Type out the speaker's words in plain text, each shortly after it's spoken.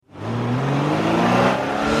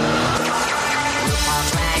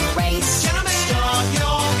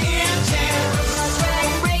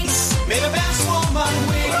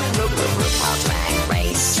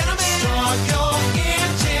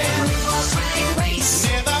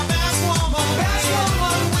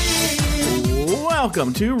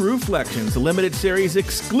Welcome to RuFlections, a limited series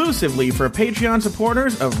exclusively for Patreon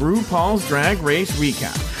supporters of RuPaul's Drag Race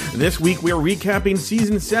Recap. This week we are recapping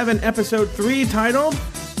Season 7, Episode 3, titled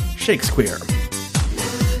ShakesQueer.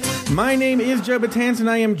 My name is Joe Batanz, and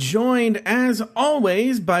I am joined, as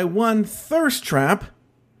always, by one thirst trap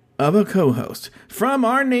of a co-host. From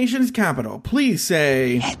our nation's capital, please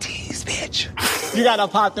say... Hatties, bitch. You gotta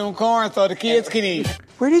pop them corn so the kids can eat.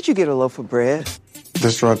 Where did you get a loaf of bread?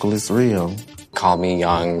 The struggle is real. Call me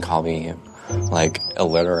young, call me,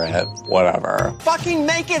 illiterate, whatever. Fucking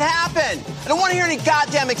make it happen! I don't want to hear any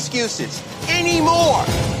goddamn excuses anymore!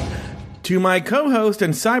 To my co-host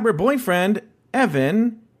and cyber boyfriend,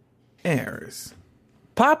 Evan Ayers.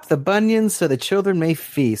 Pop the bunions so the children may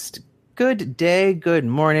feast. Good day, good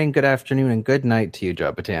morning, good afternoon, and good night to you,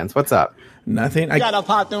 Joe Batanz. What's up? Nothing. You gotta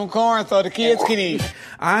pop them corn so the kids can eat.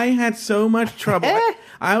 I had so much trouble.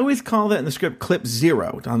 I always call that in the script clip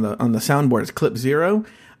 0. On the soundboard, it's clip 0.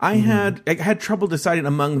 I had trouble deciding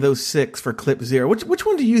among those 6 for clip 0. Which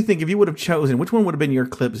one do you think, if you would have chosen, which one would have been your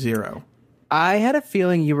clip 0? I had a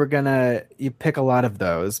feeling you pick a lot of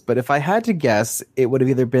those, but if I had to guess, it would have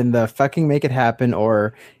either been the fucking make it happen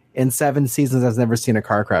or in 7 seasons I've never seen a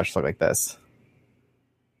car crash look like this.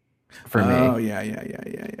 For me. Oh, yeah.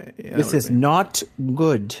 This is not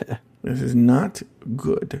good. This is not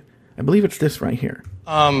good. I believe it's this right here.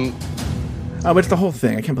 Oh, but it's the whole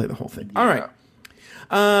thing. I can't play the whole thing. All right.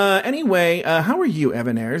 Anyway, how are you,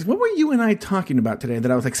 Evan Ayers? What were you and I talking about today that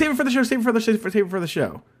I was like, save it for the show, save it for the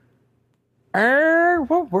show?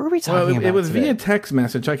 What were we talking about? It was today? via text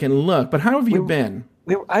message. I can look, but how have you been?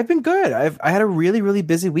 I've been good. I had a really, really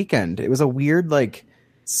busy weekend. It was a weird,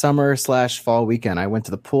 summer/fall weekend. I went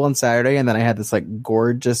to the pool on Saturday, and then I had this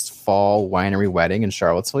gorgeous fall winery wedding in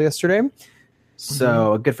Charlottesville yesterday.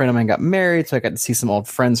 So a good friend of mine got married, so I got to see some old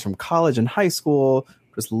friends from college and high school.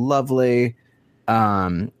 It was lovely.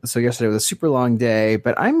 So yesterday was a super long day,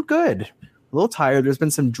 but I'm good. A little tired. There's been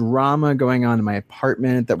some drama going on in my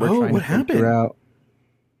apartment that we're trying to figure out.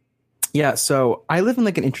 Yeah, so I live in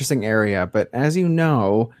an interesting area, but as you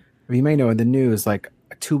know, or you may know in the news,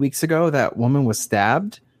 2 weeks ago, that woman was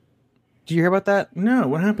stabbed. Did you hear about that? No,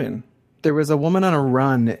 what happened? There was a woman on a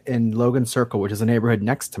run in Logan Circle, which is a neighborhood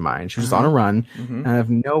next to mine. She was on a run, and out of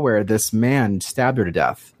nowhere, this man stabbed her to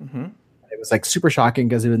death. It was super shocking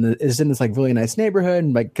because it was in this really nice neighborhood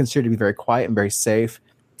and considered to be very quiet and very safe.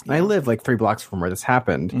 And I live 3 blocks from where this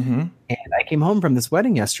happened. And I came home from this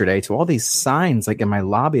wedding yesterday to all these signs in my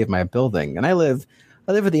lobby of my building. And I live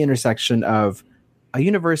at the intersection of a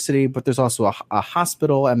university, but there's also a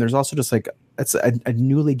hospital, and there's also just it's a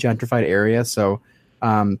newly gentrified area. So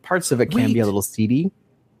parts of it can be a little seedy.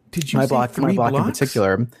 Did you my say block 3 blocks? in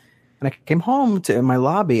particular? And I came home to my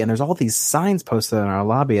lobby, and there's all these signs posted in our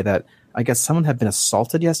lobby that I guess someone had been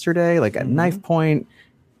assaulted yesterday, at knife point,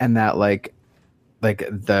 and that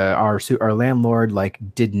our landlord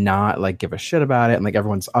did not give a shit about it, and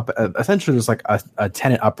everyone's up. Essentially, there's a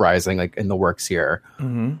tenant uprising in the works here.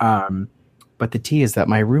 But the tea is that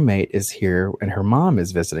my roommate is here, and her mom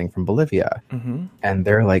is visiting from Bolivia, and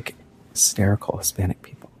they're hysterical Hispanic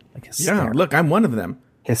people. Hysterical. Yeah, look, I'm one of them.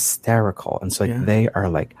 Hysterical, and so they are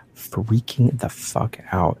freaking the fuck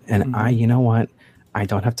out. And you know what? I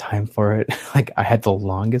don't have time for it. I had the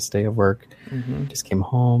longest day of work. Just came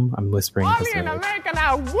home. I'm whispering. Only in America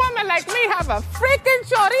now, a woman like me have a freaking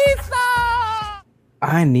chorizo.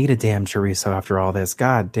 I need a damn chorizo after all this.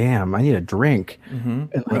 God damn, I need a drink. And,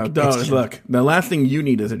 look, the last thing you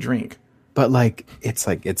need is a drink. But it's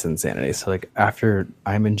insanity. So after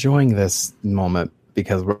I'm enjoying this moment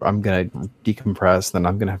because I'm gonna decompress, then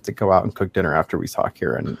I'm gonna have to go out and cook dinner after we talk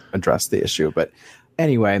here and address the issue. But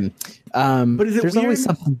anyway, but is it there's weird? Always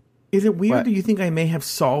something. Is it weird? What? Do you think I may have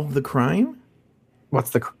solved the crime? What's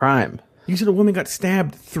the crime? You said a woman got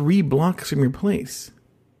stabbed 3 blocks from your place.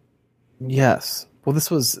 Yes. Well,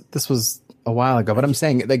 this was a while ago, but I'm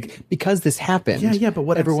saying because this happened. Yeah. But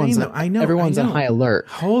what everyone's saying, I know everyone's on high alert.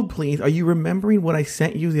 Hold, please. Are you remembering what I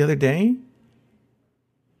sent you the other day?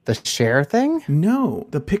 The share thing? No,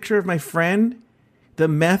 the picture of my friend, the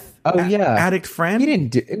meth addict friend. He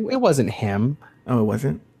didn't do it. Wasn't him. Oh, it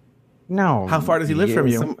wasn't? No. How far does he live from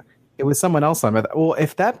you? It was someone else on it. Well,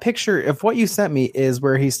 if that picture, if what you sent me is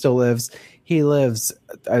where he still lives, he lives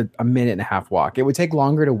a minute and a half walk. It would take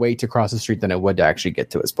longer to wait to cross the street than it would to actually get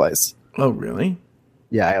to his place. Oh, really?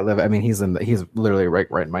 Yeah, he's literally right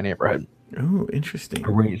in my neighborhood. Oh, interesting.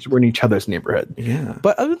 We're in each other's neighborhood. Yeah.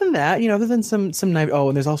 But other than that, other than some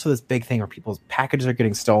and there's also this big thing where people's packages are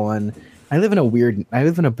getting stolen. I live in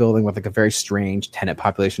a building with a very strange tenant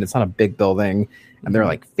population. It's not a big building, and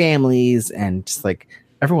they're families and just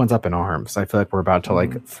everyone's up in arms. I feel like we're about to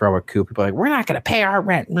like throw a coup. People are like, we're not going to pay our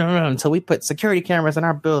rent until we put security cameras in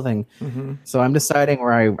our building. So I'm deciding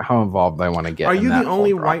how involved I want to get. Are you the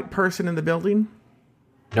only white person in the building?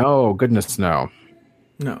 No, goodness, no.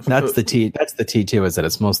 No, That's the T. That's the T too. Is that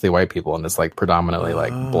it's mostly white people in this like predominantly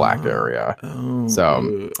like black area.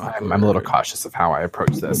 So I'm a little cautious of how I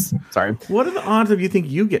approach this. Sorry. What are the odds of you think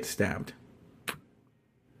you get stabbed?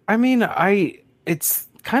 I mean, it's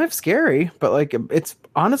kind of scary, but like it's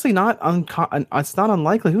honestly not it's not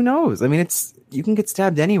unlikely. Who knows? I mean, you can get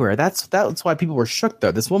stabbed anywhere. That's why people were shook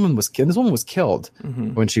though. This woman was killed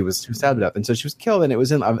when she was stabbed to death, and so she was killed, and it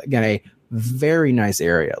was in again a very nice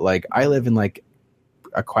area. Like I live in like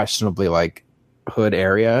a questionably like hood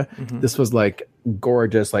area. This was like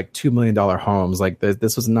gorgeous, like $2 million homes. Like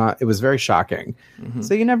this was not. It was very shocking.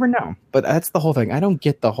 So you never know. But that's the whole thing. I don't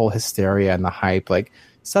get the whole hysteria and the hype. Like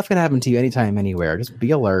stuff can happen to you anytime, anywhere. Just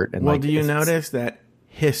be alert. And well, like, do you notice that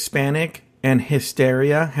Hispanic and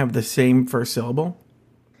hysteria have the same first syllable?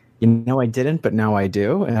 You know, I didn't, but now I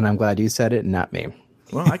do, and I'm glad you said it, not me.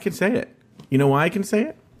 Well, I can say it. You know why I can say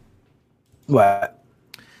it? What?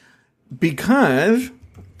 Because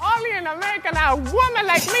Only in America now, a woman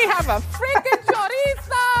like me have a freaking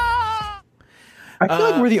chorizo. I feel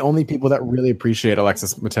like we're the only people that really appreciate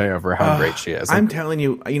Alexis Mateo for how great she is. I'm telling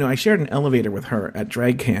you, I shared an elevator with her at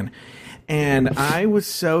DragCon, and I was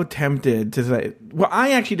so tempted to say, well,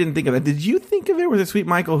 I actually didn't think of that. Did you think of it? Was it Sweet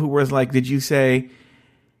Michael who was like, did you say,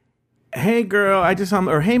 hey girl, I just saw,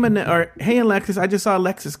 or hey Alexis, I just saw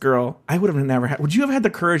Alexis girl? I would have never had, would you have had the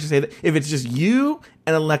courage to say that? If it's just you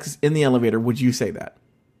and Alexis in the elevator, would you say that?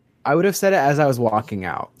 I would have said it as I was walking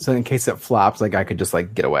out. So in case it flops, like I could just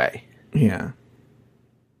like get away. Yeah.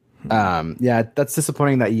 Yeah, that's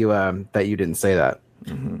disappointing that you didn't say that.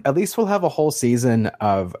 At least we'll have a whole season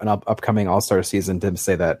of an upcoming All-Star season to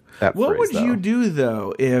say that What phrase, would you do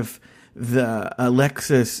though if the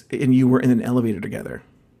Alexis and you were in an elevator together?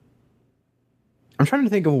 I'm trying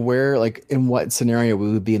to think of where, like, in what scenario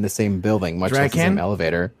we would be in the same building, much less the same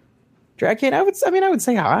elevator. Dragcon, I would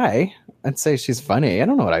say hi. I'd say she's funny. I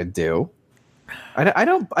don't know what I'd do. I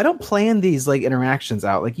don't plan these like interactions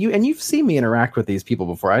out like you, and you've seen me interact with these people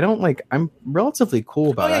before. I'm relatively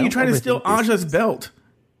cool about it. Oh yeah, you tried to steal Aja's belt.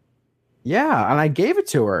 Yeah, and I gave it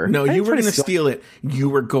to her. No, you were going to steal it. You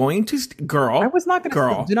were going to girl. I was not going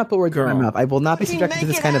to. Do not put words in my mouth. I will not be subjected to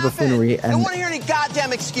this kind of buffoonery. I don't want to hear any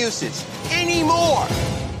goddamn excuses anymore.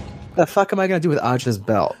 The fuck am I going to do with Aja's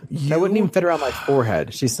belt? That wouldn't even fit around my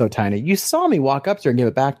forehead. She's so tiny. You saw me walk up to her and give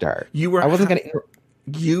it back to her. I wasn't going to.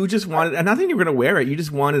 You just wanted, and not that you were going to wear it. You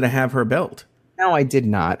just wanted to have her belt. No, I did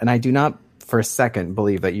not, and I do not for a second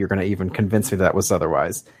believe that you're going to even convince me that was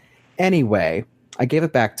otherwise. Anyway, I gave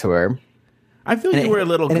it back to her. I feel you were a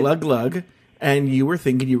little glug, and you were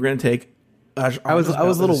thinking you were going to take. I was a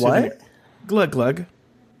little what? Glug.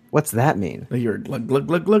 What's that mean? You're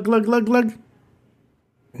glug.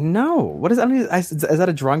 No, what is that? Is that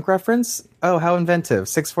a drunk reference? Oh, how inventive!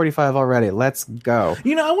 6:45 already. Let's go.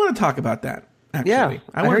 I want to talk about that. Actually. Yeah,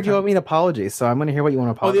 I heard you owe me an apology, so I'm going to hear what you want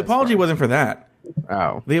to apologize. Oh, the apology wasn't for that.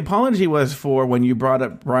 Oh, the apology was for when you brought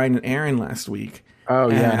up Brian and Aaron last week. Oh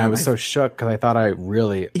yeah, and I was so shook because I thought I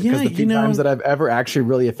really because the few times that I've ever actually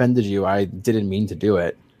really offended you, I didn't mean to do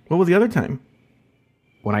it. What was the other time?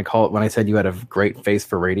 When I said you had a great face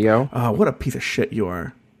for radio. Oh, what a piece of shit you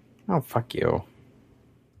are. Oh, fuck you.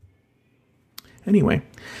 Anyway,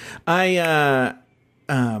 what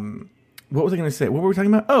was I going to say? What were we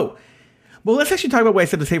talking about? Oh, well, let's actually talk about what I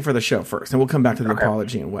said to save for the show first, and we'll come back to the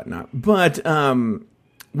apology and whatnot. But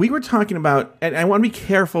we were talking about, and I want to be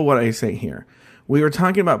careful what I say here. We were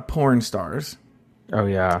talking about porn stars. Oh,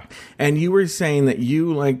 yeah. And you were saying that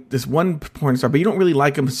you like this one porn star, but you don't really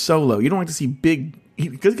like him solo. You don't like to see big,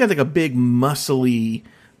 because he's got like a big, muscly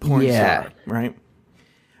porn star, right?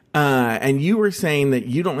 And you were saying that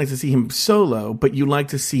you don't like to see him solo, but you like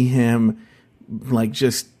to see him like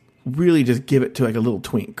just really just give it to like a little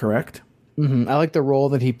twink, correct? Mm-hmm. I like the role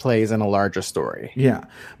that he plays in a larger story. Yeah.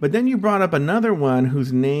 But then you brought up another one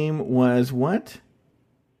whose name was what?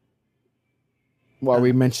 Well, are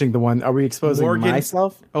we mentioning the one? Are we exposing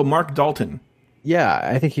myself? Oh, Mark Dalton. Yeah,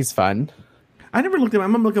 I think he's fun. I never looked at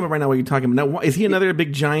him. I'm looking at him right now while you're talking. Now, is he another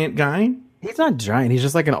big giant guy? He's not giant. He's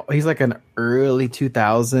just like an early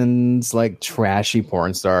 2000s like trashy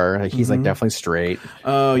porn star. Like he's like definitely straight.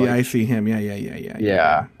 Oh like, yeah, I see him.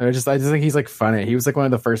 Yeah. I just think he's like funny. He was like one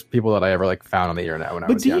of the first people that I ever like found on the internet when I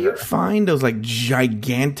was younger. But do you find those like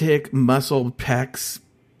gigantic muscle pecs,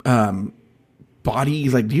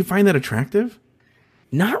 bodies? Like, do you find that attractive?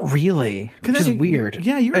 Not really, which is weird.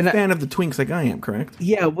 Yeah, you're a fan of the twinks like I am, correct?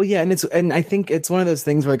 Yeah, well, yeah, and I think it's one of those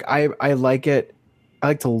things where like I like it I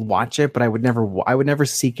like to watch it, but I would never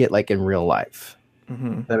seek it like in real life.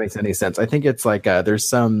 If that makes any sense. I think it's like there's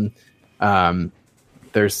some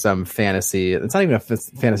fantasy. It's not even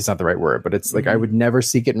fantasy. Is not the right word, but it's like I would never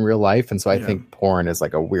seek it in real life, and so I think porn is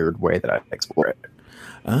like a weird way that I explore it.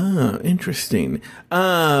 Oh, interesting. So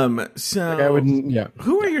like I wouldn't. Yeah.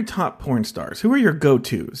 Who are your top porn stars? Who are your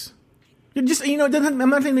go-tos? You're just I'm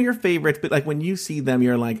not saying they're your favorites, but like when you see them,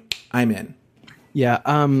 you're like, I'm in. Yeah.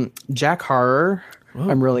 Jack Harrer. Whoa.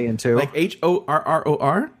 I'm really into. Like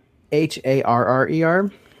HORROR?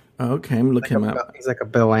 HARRER. Okay, I'm looking him up. He's like a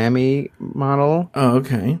Bellamy model. Oh,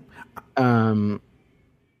 okay.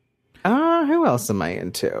 Who else am I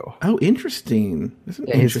into? Oh, interesting. This is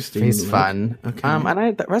interesting. He's fun. Okay.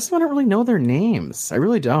 And the rest of them I don't really know their names. I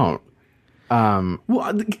really don't.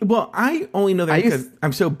 Well, I only know that because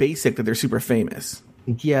I'm so basic that they're super famous.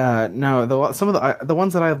 Yeah, no. Some of the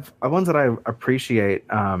ones that I appreciate.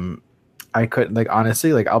 I could like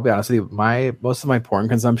honestly, like I'll be honest with you, most of my porn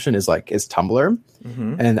consumption is Tumblr,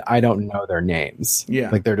 and I don't know their names. Yeah,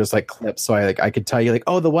 like they're just like clips. So I could tell you like,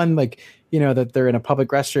 oh, the one like that they're in a public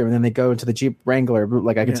restroom and then they go into the Jeep Wrangler.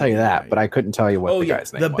 Like I can tell you that, but I couldn't tell you what the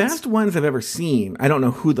guy's name was. The best ones I've ever seen. I don't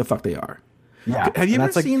know who the fuck they are. Yeah, have you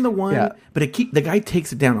ever seen the one? Yeah. But the guy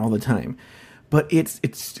takes it down all the time. But it's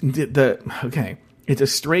okay. It's a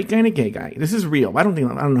straight guy and a gay guy. This is real. I don't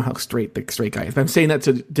know how straight the straight guy is, but I'm saying that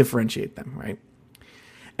to differentiate them, right?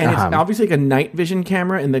 And it's obviously like a night vision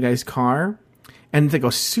camera in the guy's car, and it's like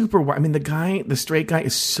a super white. I mean, the straight guy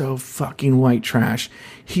is so fucking white trash.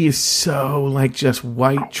 He is so like just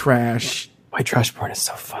white trash. White trash porn is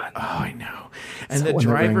so fun. Oh, I know. And the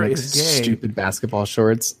driver is gay. Stupid basketball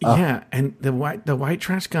shorts. Yeah, and the white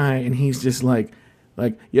trash guy, and he's just like,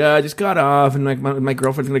 yeah, I just got off, and like my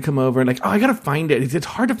girlfriend's gonna come over, and like, oh, I gotta find it. It's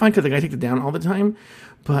hard to find because the guy takes it down all the time.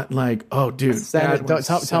 But like, oh, dude,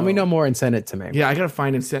 tell me no more and send it to me. Yeah, I gotta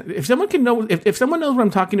find and send. If someone can know, if someone knows what I'm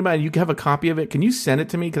talking about, and you have a copy of it, can you send it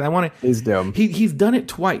to me? Because I want to. Please do. He's done it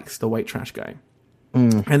twice. The white trash guy,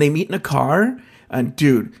 and they meet in a car. And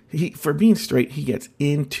dude, for being straight, he gets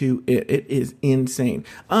into it. It is insane.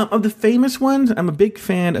 Of the famous ones, I'm a big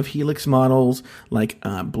fan of Helix models like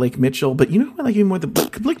Blake Mitchell. But you know who I like even more?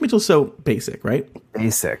 Blake Mitchell's so basic, right?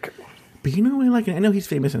 Basic. But you know who I like? I know he's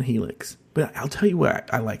famous in Helix, but I'll tell you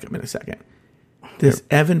what I like him in a second. This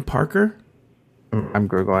Evan Parker. I'm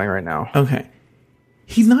Googling right now. Okay.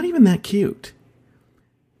 He's not even that cute.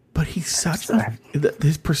 But he's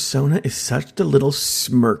his persona is such the little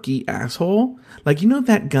smirky asshole. Like,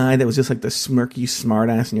 that guy that was just like the smirky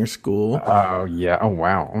smartass in your school? Oh, yeah. Oh,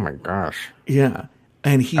 wow. Oh, my gosh. Yeah.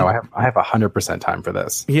 And I have 100% time for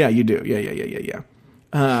this. Yeah, you do. Yeah. Wait.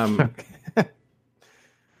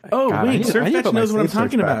 Surfetch knows what I'm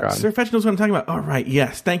talking about. Surfetch knows what I'm talking about. All right.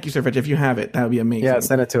 Yes. Thank you, Surfetch. If you have it, that would be amazing. Yeah,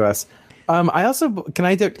 send it to us. I also can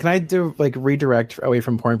I do like redirect away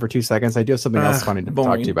from porn for 2 seconds? I do have something else funny to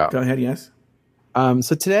talk to you about. Go ahead, yes.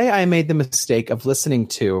 So today I made the mistake of listening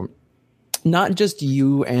to not just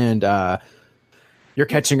you and your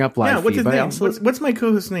Catching Up live. Yeah, what's feed, his name? Also, what's my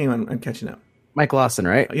co-host's name on Catching Up? Mike Lawson,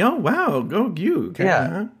 right? Oh wow, go you. Okay.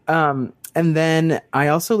 Yeah. And then I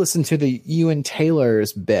also listened to the you and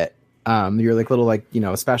Taylor's bit. Your like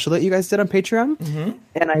little special that you guys did on Patreon,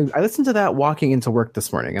 and I listened to that walking into work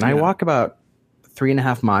this morning, and I walk about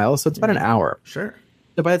 3.5 miles, so it's about an hour. Sure.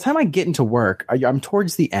 So by the time I get into work, I'm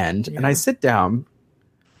towards the end, and I sit down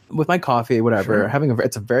with my coffee, whatever,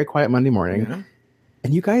 it's a very quiet Monday morning,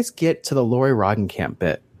 and you guys get to the Lori Roggenkamp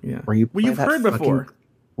bit, where you've heard before.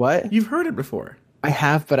 What? You've heard it before. I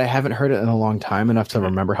have, but I haven't heard it in a long time enough to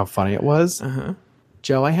remember how funny it was.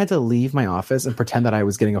 Joe, I had to leave my office and pretend that I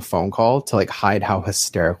was getting a phone call to like hide how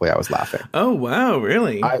hysterically I was laughing. Oh wow,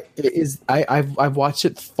 really? I've watched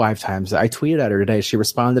it 5 times. I tweeted at her today. She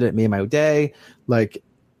responded at me in my day. Like,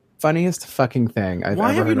 funniest fucking thing I've ever heard.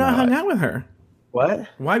 Why have you not hung out with her? What?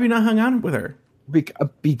 Why have you not hung out with her?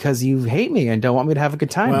 Because you hate me and don't want me to have a good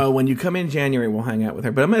time. Well, when you come in January, we'll hang out with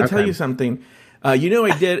her. But I'm going to tell you something. I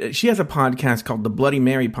did. She has a podcast called the Bloody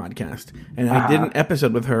Mary Podcast, and I did an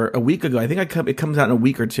episode with her a week ago. I think it comes out in a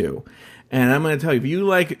week or two. And I'm going to tell you, if you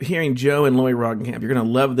like hearing Joe and Lori Roggenkamp, you're going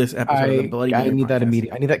to love this episode of the Bloody Mary. I need that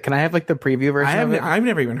immediately. I need that. Can I have like the preview version? I've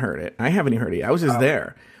never even heard it. I haven't even heard it. I was just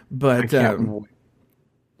there, but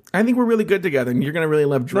I think we're really good together, and you're going to really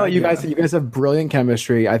love. No, you guys have brilliant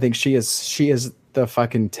chemistry. I think she is the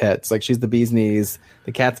fucking tits. Like, she's the bee's knees,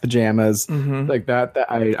 the cat's pajamas, like that.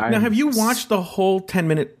 Now, have you watched the whole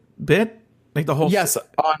 10-minute bit? Like the whole? Yes,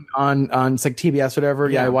 on it's like TBS or whatever.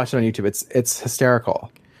 Yeah, I watched it on YouTube. It's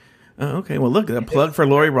hysterical. Oh, okay. Well, look, a plug for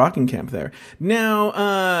Lori Rockenkamp there.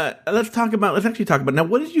 Now, let's actually talk about, now,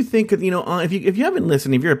 what did you think of, if you haven't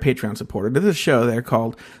listened, if you're a Patreon supporter, there's a show there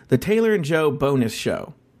called The Taylor and Joe Bonus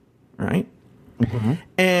Show, right? Mm-hmm.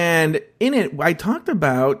 And in it, I talked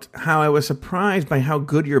about how I was surprised by how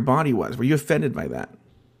good your body was. Were you offended by that?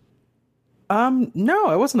 No,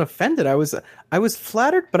 I wasn't offended. I was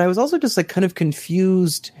flattered, but I was also just like kind of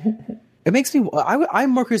confused. It makes me.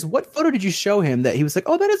 I'm more curious. What photo did you show him that he was like,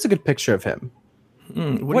 "Oh, that is a good picture of him"?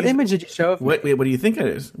 What image did you show of me? Wait, what do you think it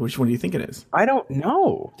is? Which one do you think it is? I don't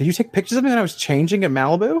know. Did you take pictures of me when I was changing at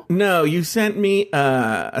Malibu? No, you sent me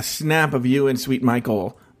a snap of you and Sweet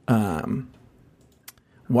Michael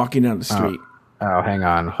walking down the street. Oh, hang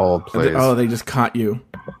on, hold please. They just caught you.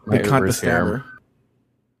 They caught the stabber.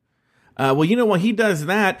 Well, while he does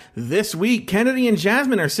that, this week, Kennedy and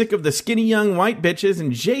Jasmine are sick of the skinny young white bitches,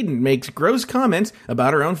 and Jaden makes gross comments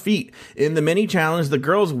about her own feet. In the mini challenge, the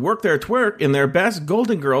girls work their twerk in their best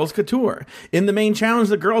Golden Girls couture. In the main challenge,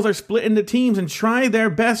 the girls are split into teams and try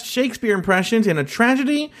their best Shakespeare impressions in a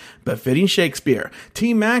tragedy befitting Shakespeare.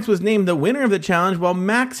 Team Max was named the winner of the challenge, while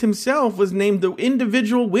Max himself was named the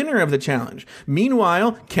individual winner of the challenge.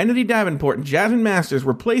 Meanwhile, Kennedy Davenport and Jasmine Masters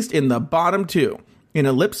were placed in the bottom two in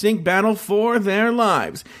a lip-sync battle for their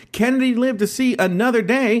lives. Kennedy lived to see another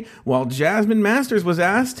day, while Jasmine Masters was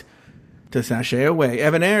asked to sashay away.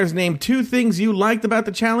 Evan Ayers named 2 things you liked about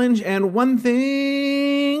the challenge and 1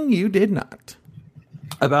 thing you did not.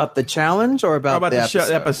 About the challenge or about the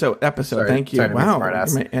episode? Episode. Sorry, thank you. Wow,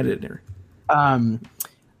 you're my editor.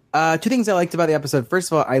 2 things I liked about the episode.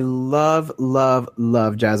 First of all, I love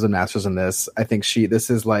Jasmine Masters in this. I think this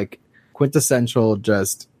is like quintessential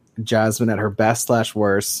just Jasmine at her best /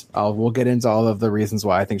 worst. We'll get into all of the reasons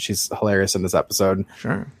why I think she's hilarious in this episode.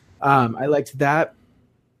 Sure. I liked that.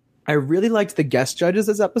 I really liked the guest judges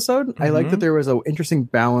this episode. Mm-hmm. I liked that there was an interesting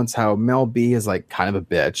balance how Mel B is like kind of a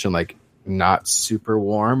bitch and like not super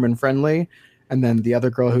warm and friendly. And then the other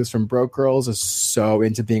girl who's from Broke Girls is so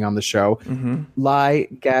into being on the show. Mm-hmm. Lie,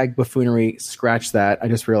 gag, buffoonery, scratch that. I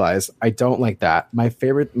just realized I don't like that. My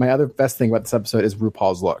other best thing about this episode is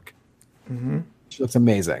RuPaul's look. Mm-hmm. She looks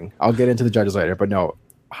amazing. I'll get into the judges later, but no,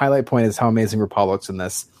 highlight point is how amazing RuPaul looks in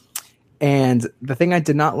this. And the thing I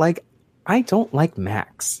did not like, I don't like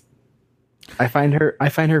Max. I find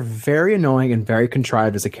her very annoying and very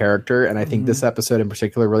contrived as a character, and I think this episode in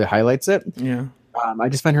particular really highlights it. Yeah. I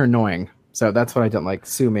just find her annoying. So that's what I don't like.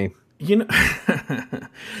 Sue me. You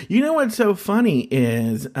know what's so funny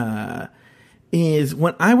is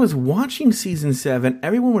when I was watching season 7,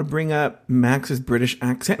 everyone would bring up Max's British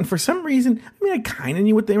accent. And for some reason, I kind of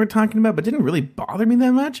knew what they were talking about, but it didn't really bother me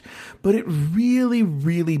that much. But it really,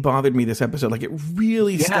 really bothered me this episode. Like, it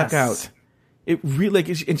really stuck out. It really,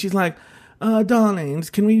 and she's like, darlings,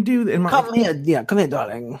 can we do that? Come here,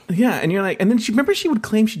 darling. Yeah, and you're like, and then she would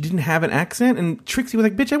claim she didn't have an accent, and Trixie was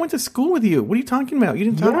like, bitch, I went to school with you. What are you talking about? You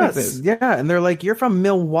didn't talk about this. Yeah, and they're like, you're from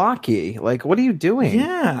Milwaukee. Like, what are you doing?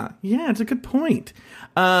 Yeah, it's a good point.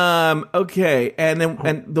 Okay,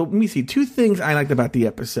 let me see, 2 things I liked about the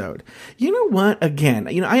episode. You know what? Again,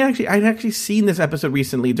 I'd actually seen this episode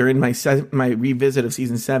recently during my revisit of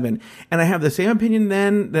season 7, and I have the same opinion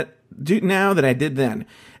now that I did then.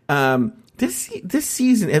 This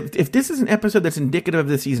season, if this is an episode that's indicative of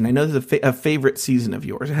this season, I know there's a favorite season of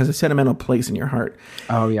yours. It has a sentimental place in your heart.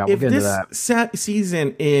 Oh, yeah, we'll get into that. If this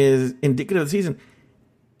season is indicative of the season,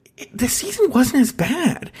 this season wasn't as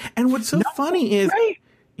bad. And what's so funny is,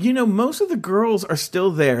 most of the girls are still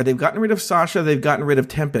there. They've gotten rid of Sasha. They've gotten rid of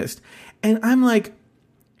Tempest. And I'm like,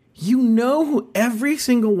 who every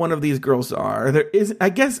single one of these girls are. There is, I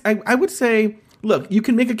guess, I would say, look, you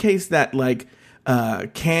can make a case that, like,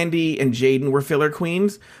 Candy and Jaden were filler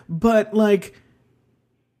queens, but like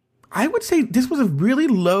I would say this was a really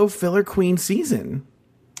low filler queen season.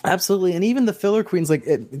 Absolutely, and even the filler queens, like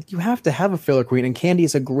you have to have a filler queen, and Candy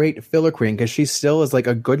is a great filler queen because she still is like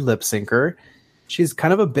a good lip syncer. She's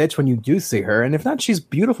kind of a bitch when you do see her, and if not, she's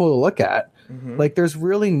beautiful to look at. Mm-hmm. Like there's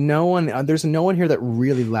really no one here that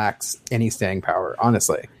really lacks any staying power,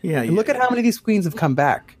 honestly. Yeah, look at how many of these queens have come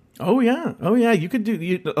back. Oh yeah. You could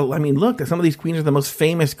look, some of these queens are the most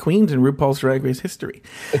famous queens in RuPaul's Drag Race history.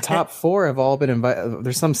 The top 4 have all been invited.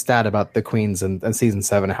 There's some stat about the queens in season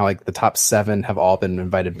 7, how like the top 7 have all been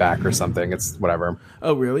invited back or something. It's whatever.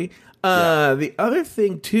 Oh really? Yeah. The other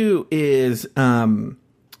thing too is,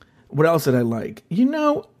 what else did I like?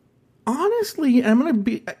 Honestly,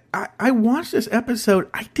 I watched this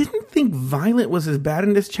episode. I didn't think Violet was as bad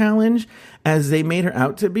in this challenge as they made her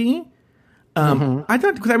out to be. I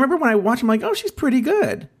thought, because I remember when I watched, I'm like, oh, she's pretty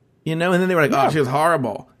good, and then they were like, oh, she was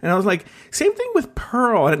horrible, and I was like, same thing with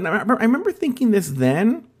Pearl. And I remember thinking this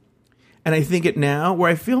then, and I think it now, where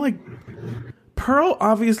I feel like Pearl,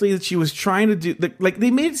 obviously, that she was trying to do, like,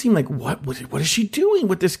 they made it seem like, what is she doing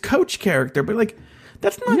with this coach character? But, like,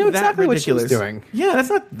 that's not that exactly ridiculous. What she was doing. Yeah, that's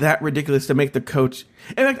not that ridiculous to make the coach.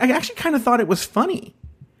 And I actually kind of thought it was funny.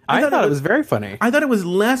 I thought it was very funny. I thought it was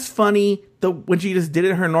less funny when she just did it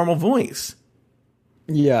in her normal voice.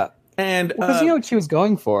 Yeah. And because you know what she was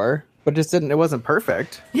going for, but just didn't. It wasn't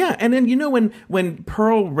perfect. Yeah, and then when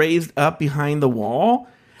Pearl raised up behind the wall,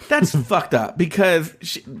 that's fucked up because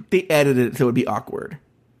they edited it so it would be awkward.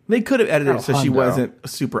 They could have edited it so she wasn't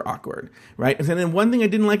super awkward, right? And then one thing I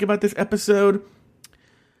didn't like about this episode,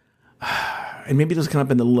 and maybe this will come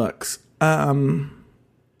up in the looks. I'm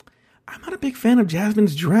not a big fan of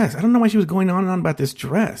Jasmine's dress. I don't know why she was going on and on about this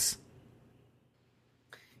dress.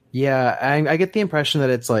 Yeah, I get the impression that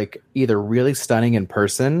it's like either really stunning in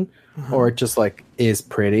person or it just like is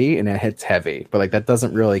pretty and it hits heavy. But like that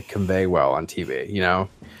doesn't really convey well on TV, you know?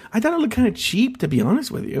 I thought it looked kind of cheap, to be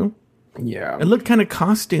honest with you. Yeah. It looked kind of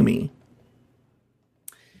costumey.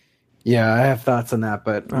 Yeah, I have thoughts on that,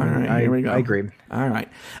 but all right, here we go. I agree. All right.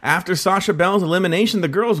 After Sasha Bell's elimination, the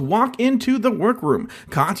girls walk into the workroom.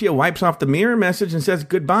 Katya wipes off the mirror message and says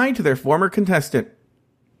goodbye to their former contestant.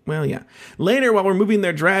 Well, yeah. Later, while removing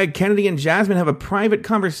their drag, Kennedy and Jasmine have a private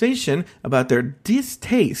conversation about their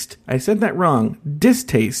distaste. I said that wrong.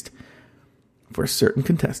 Distaste for certain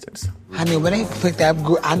contestants. I mean, when they picked that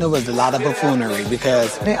group, I knew it was a lot of buffoonery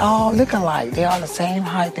because they all look alike. They all the same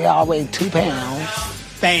height. They all weigh 2 pounds.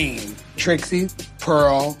 Fame, Trixie,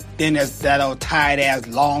 Pearl, then there's that old tired-ass,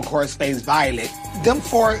 long-course-face Violet. Them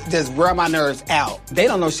four just wear my nerves out. They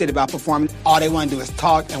don't know shit about performing. All they want to do is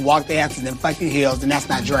talk and walk their asses in fucking heels, and that's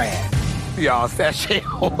not drag. Y'all sashay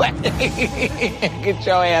away. Get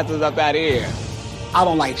your asses up out of here. I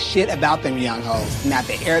don't like shit about them young hoes. Not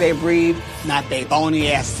the air they breathe, not they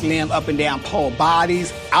bony-ass, slim, up-and-down pole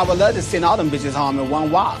bodies. I would love to send all them bitches home in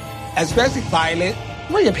one walk. Especially Violet.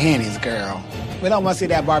 Wear your panties, girl. We don't want to see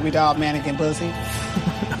that Barbie doll mannequin pussy.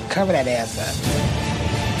 Cover that ass up.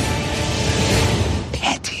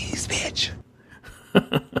 Panties, bitch.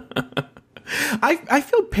 I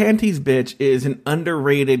feel panties, bitch is an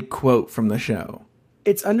underrated quote from the show.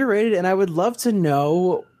 It's underrated, and I would love to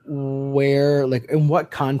know where, like, in what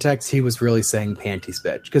context he was really saying panties,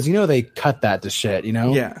 bitch. Because, you know, they cut that to shit, you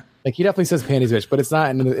know? Yeah. Like, he definitely says panties, bitch, but it's not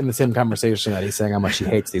in the same conversation that he's saying how much he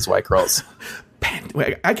hates these white girls.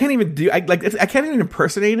 I can't even do. I can't even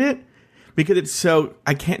impersonate it because it's so.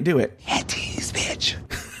 I can't do it. Panties, bitch.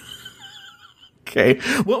 Okay.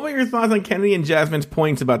 What were your thoughts on Kennedy and Jasmine's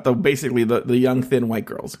points about basically the young thin white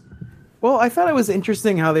girls? Well, I thought it was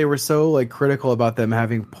interesting how they were so like critical about them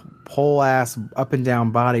having pole ass up and down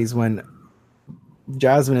bodies when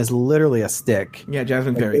Jasmine is literally a stick. Yeah,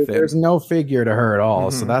 Jasmine's very thin. There's no figure to her at all,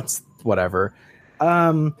 so that's whatever.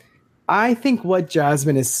 I think what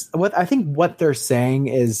they're saying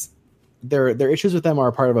is their issues with them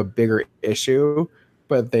are part of a bigger issue,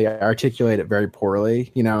 but they articulate it very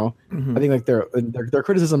poorly. You know, I think like their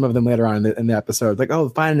criticism of them later on in the episode, like, oh,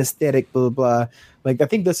 fine aesthetic, blah, blah, blah. Like, I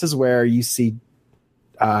think this is where you see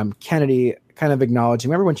Kennedy kind of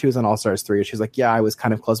acknowledging. Remember when she was on All Stars 3? She's like, yeah, I was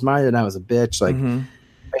kind of close-minded and I was a bitch. Like,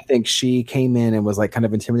 I think she came in and was like kind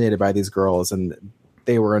of intimidated by these girls, and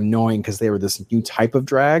they were annoying because they were this new type of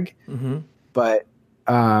drag. But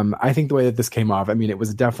I think the way that this came off, I mean, it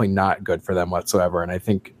was definitely not good for them whatsoever. And I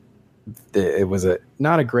think it was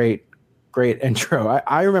not a great intro.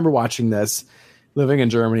 I remember watching this, living in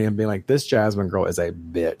Germany, and being like, this Jasmine girl is a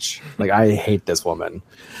bitch. Like, I hate this woman.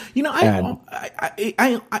 You know,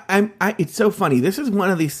 it's so funny. This is one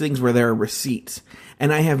of these things where there are receipts,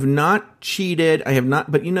 and I have not cheated. I have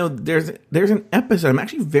not, but you know, there's an episode. I'm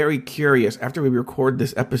actually very curious after we record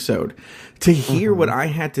this episode to hear what I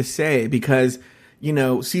had to say, because, you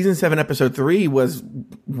know, season 7, episode 3 was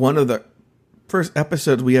one of the first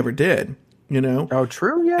episodes we ever did. You know? Oh,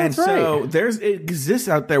 true. Yeah, and that's so right. it exists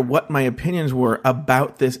out there what my opinions were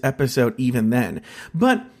about this episode even then.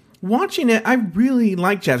 But watching it, I really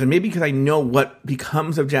like Jasmine. Maybe because I know what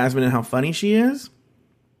becomes of Jasmine and how funny she is.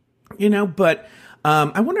 You know, but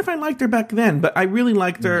I wonder if I liked her back then. But I really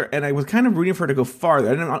liked her, and I was kind of rooting for her to go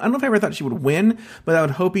farther. I don't know if I ever thought she would win, but I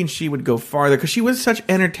was hoping she would go farther because she was such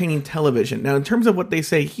entertaining television. Now, in terms of what they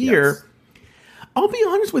say here, I'll be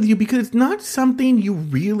honest with you, because it's not something you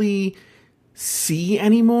really see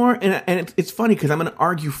anymore, and it's funny because I'm going to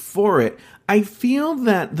argue for it. I feel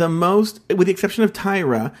that the most, with the exception of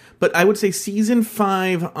Tyra, but I would say season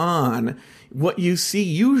 5 on, what you see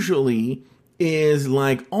usually is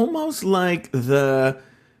like almost like the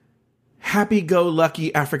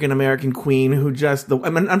happy-go-lucky African-American queen who I'm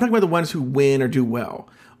talking about the ones who win or do well,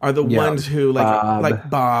 are the ones who like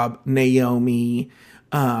Bob, Naomi,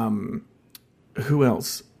 who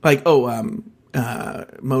else? Like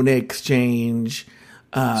Monet Exchange,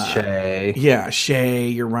 Shay. Yeah, Shay,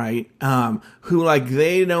 you're right. Who like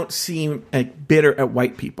they don't seem like bitter at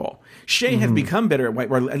white people. Shay has become bitter at white.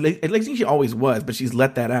 Well, at least she always was, but she's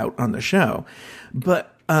let that out on the show.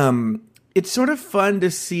 But it's sort of fun to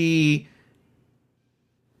see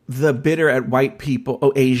the bitter at white people.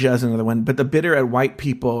 Oh, Asia is another one. But the bitter at white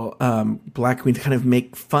people, black queens kind of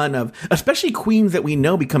make fun of, especially queens that we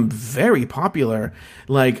know become very popular.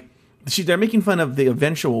 Like they're making fun of the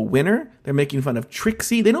eventual winner. They're making fun of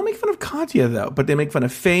Trixie. They don't make fun of Katya though, but they make fun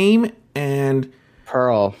of Fame and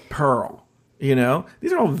Pearl. You know,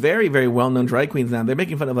 these are all very, very well-known drag queens now. They're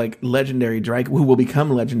making fun of like legendary drag who will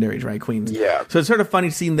become legendary drag queens. Yeah. So it's sort of funny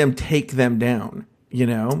seeing them take them down. You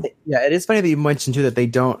know. Yeah, it is funny that you mentioned too that they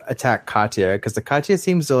don't attack Katya because the Katya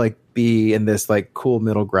seems to like be in this like cool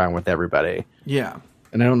middle ground with everybody. Yeah.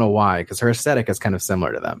 And I don't know why because her aesthetic is kind of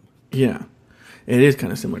similar to them. Yeah. It is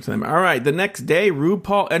kind of similar to them. All right. The next day,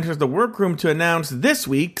 RuPaul enters the workroom to announce this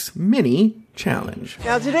week's mini challenge.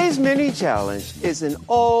 Now, today's mini challenge is an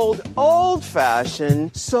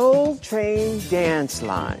old-fashioned Soul Train dance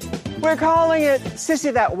line. We're calling it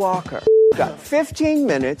Sissy That Walker. Got 15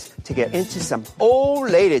 minutes to get into some old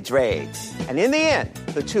lady drags. And in the end,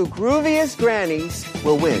 the two grooviest grannies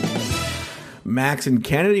will win. Max and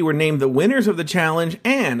Kennedy were named the winners of the challenge,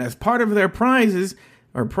 and as part of their prize,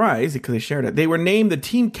 because they shared it, they were named the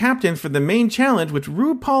team captains for the main challenge, which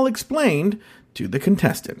RuPaul explained to the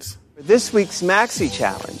contestants. For this week's Maxi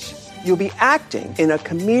Challenge, you'll be acting in a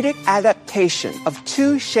comedic adaptation of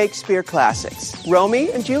two Shakespeare classics,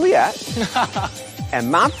 Romeo and Juliet,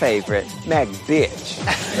 and my favorite, Meg Bitch.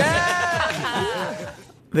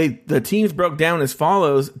 The teams broke down as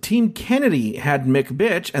follows. Team Kennedy had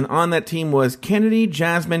McBitch, and on that team was Kennedy,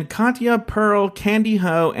 Jasmine, Katya, Pearl, Candy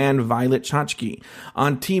Ho, and Violet Chachki.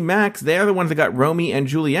 On Team Max, they're the ones that got Romeo and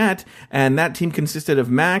Juliet, and that team consisted of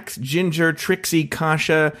Max, Ginger, Trixie,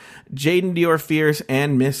 Kasha, Jaden Dior Fierce,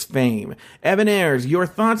 and Miss Fame. Evan Ayers, your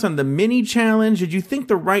thoughts on the mini challenge? Did you think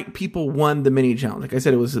the right people won the mini challenge? Like I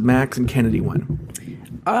said, it was Max and Kennedy won.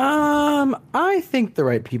 I think the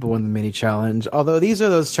right people won the mini challenge. Although these are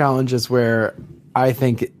those challenges where I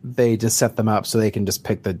think they just set them up so they can just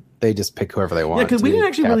pick whoever they want. Yeah, because we didn't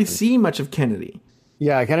actually really captain. see much of Kennedy.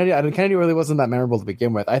 Yeah, Kennedy really wasn't that memorable to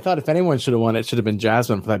begin with. I thought if anyone should have won, it should have been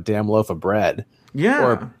Jasmine for that damn loaf of bread.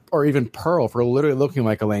 Yeah. Or even Pearl for literally looking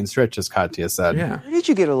like Elaine Stritch, as Katya said. Yeah. Where did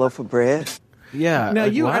you get a loaf of bread? Yeah. Now,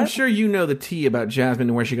 like, I'm sure you know the tea about Jasmine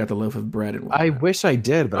and where she got the loaf of bread and whatnot. I wish I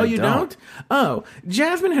did, but I you don't? Oh,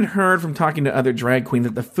 Jasmine had heard from talking to other drag queens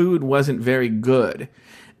that the food wasn't very good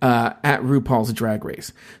at RuPaul's Drag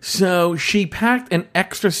Race. So she packed an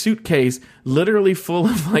extra suitcase literally full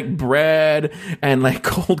of like bread and like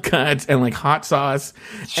cold cuts and like hot sauce.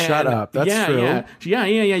 Shut up. That's true. Yeah.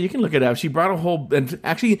 You can look it up. She brought a whole, and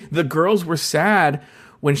actually the girls were sad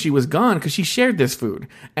when she was gone because she shared this food.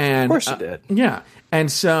 And, of course she did. Yeah.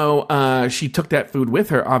 And so she took that food with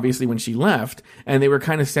her, obviously, when she left. And they were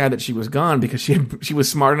kind of sad that she was gone because she was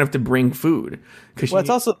smart enough to bring food. Well,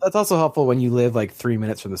 that's also helpful when you live like 3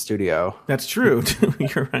 minutes from the studio. That's true, too.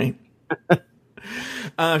 You're right.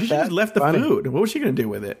 She just left the food. What was she going to do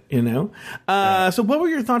with it, you know? So what were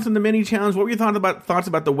your thoughts on the mini challenge? What were your thoughts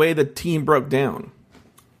about the way the team broke down?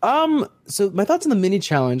 So my thoughts on the mini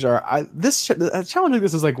challenge are a challenge like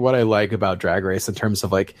this is like what I like about Drag Race in terms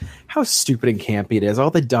of like how stupid and campy it is. All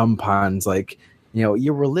the dumb puns, like, you know,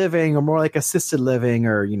 you were living or more like assisted living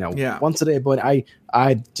or, you know, once a day. But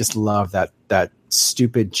I just love that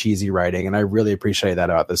stupid, cheesy writing. And I really appreciate that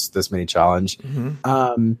about this mini challenge.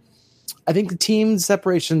 Mm-hmm. I think the team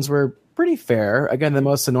separations were pretty fair. Again, the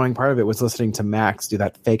most annoying part of it was listening to Max do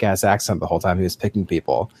that fake ass accent the whole time he was picking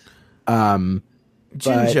people.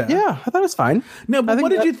 Ginger. Yeah, I thought it was fine. No, but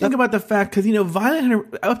what did you think about the fact, because, you know,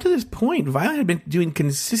 up to this point, Violet had been doing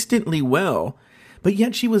consistently well, but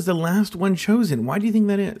yet she was the last one chosen. Why do you think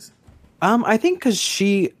that is? I think because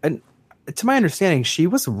she, to my understanding, she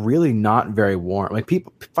was really not very warm. Like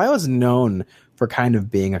Violet's known for kind of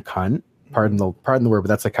being a cunt. Pardon the word, but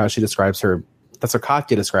that's like how she describes her. That's how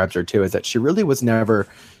Katya describes her too. Is that she really was never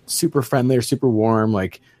super friendly or super warm.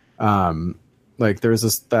 Like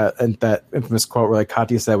there's that infamous quote where like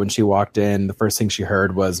Katya said when she walked in, the first thing she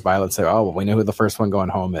heard was Violet say, "Oh, well, we know who the first one going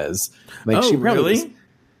home is." Like, she really?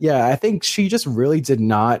 Yeah, I think she just really did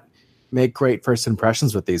not make great first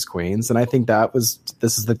impressions with these queens, and I think this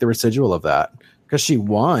is like the residual of that because she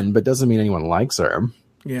won, but doesn't mean anyone likes her.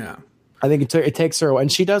 Yeah. I think it takes her,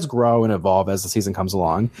 and she does grow and evolve as the season comes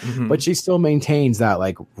along, but she still maintains that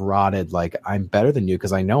like rotted, like I'm better than you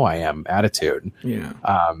because I know I am attitude. Yeah.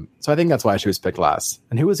 So I think that's why she was picked last.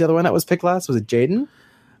 And who was the other one that was picked last? Was it Jaden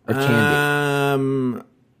or Candy?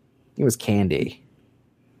 It was Candy.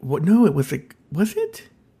 What? No, it was like. Was it?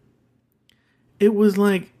 It was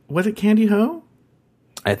like. Was it Candy Ho?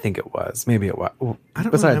 I think it was. Maybe it was. I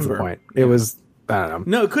don't Besides remember. the point, it was. I don't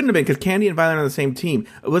know. No, it couldn't have been because Candy and Violet are on the same team.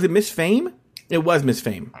 Was it Miss Fame? It was Miss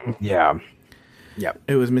Fame. Yeah. Yep.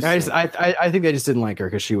 It was Miss Fame. I think they just didn't like her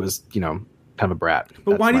because she was, kind of a brat.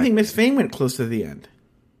 But why do you think Miss Fame went close to the end?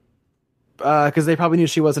 Because they probably knew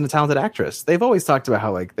she wasn't a talented actress. They've always talked about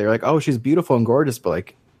how like they're like, oh, she's beautiful and gorgeous, but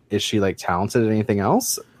like, is she like talented at anything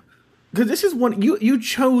else? Because this is one you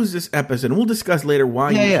chose this episode, and we'll discuss later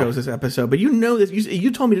why you chose this episode. But you know this.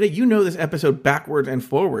 You told me today you know this episode backwards and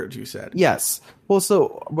forwards. You said yes. Well,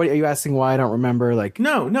 so what are you asking? Why I don't remember? Like,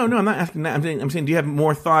 no. I'm not asking that. I'm saying, do you have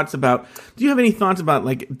more thoughts about? Do you have any thoughts about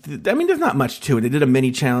like? I mean, there's not much to it. They did a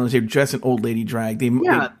mini challenge. They dressed an old lady drag. They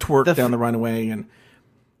twerked down the runway, and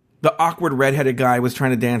the awkward redheaded guy was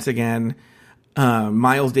trying to dance again.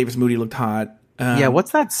 Miles Davis Moody looked hot.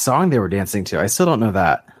 What's that song they were dancing to? I still don't know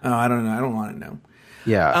that. Oh, I don't know. I don't want to know.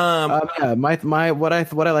 Yeah. My what I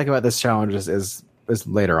like about this challenge is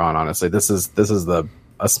later on. Honestly, this is a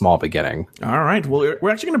small beginning. All right. Well, we're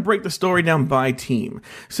actually going to break the story down by team.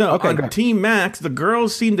 So on Team Max, the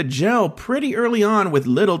girls seemed to gel pretty early on with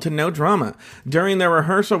little to no drama. During their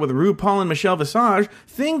rehearsal with RuPaul and Michelle Visage,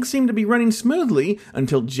 things seemed to be running smoothly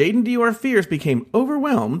until Jaden Dior Fierce became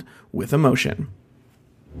overwhelmed with emotion.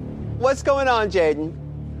 What's going on, Jaden?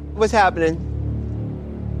 What's happening?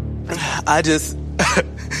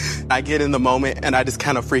 I get in the moment and I just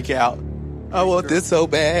kind of freak out. I want this so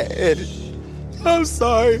bad. I'm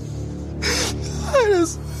sorry.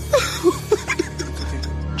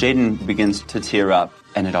 Jaden begins to tear up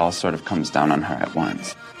and it all sort of comes down on her at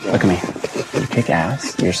once. Look at me. You kick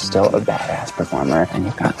ass. You're still a badass performer and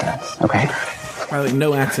you got this, okay? Probably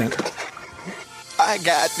no accent. I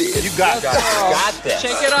got this. You got this.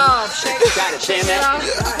 Shake it off. Shake it. Got it, Shake it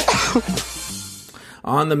off.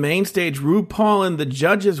 On the main stage, RuPaul and the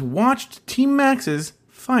judges watched Team Max's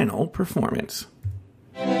final performance.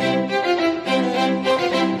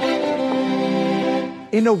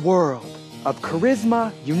 In a world of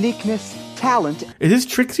charisma, uniqueness, talent... Is this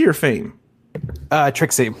Trixie or Fame?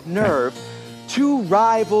 Trixie. Nerve, two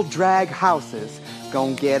rival drag houses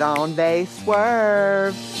gon' get on, they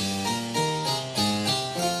swerve.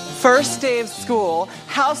 First day of school,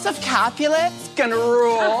 House of Capulets gonna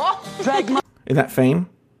rule. Is that Fame?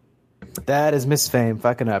 That is Miss Fame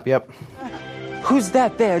fucking up. Yep. Who's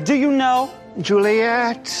that there? Do you know?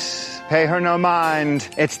 Juliet. Pay her no mind.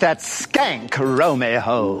 It's that skank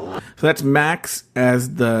Romeo. So that's Max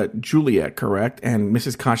as the Juliet, correct? And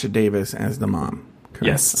Mrs. Kasha Davis as the mom. Correct?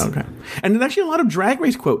 Yes. Okay. And there's actually a lot of Drag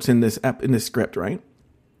Race quotes in this script, right?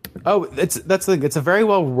 Oh, it's a very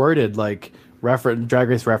well worded like Drag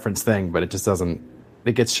Race reference thing, but it just doesn't.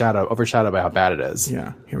 It gets overshadowed by how bad it is.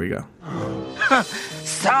 Yeah. Here we go.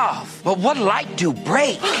 Soft, but what light do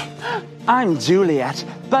break? I'm Juliet,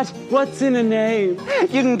 but what's in a name? You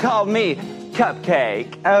can call me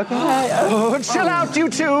Cupcake, okay? Oh, chill out, you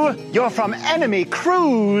two. You're from enemy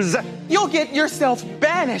crews. You'll get yourself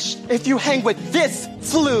banished if you hang with this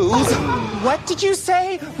flooze. What did you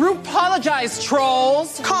say? RuPologize,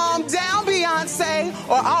 trolls. Calm down, Beyonce,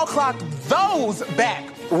 or I'll clock those back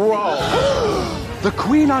rolls. The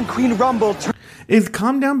Queen on Queen Rumble. Is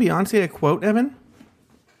Calm Down Beyonce a quote, Evan?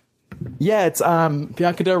 Yeah, it's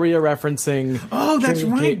Bianca Del Rio referencing. Oh, that's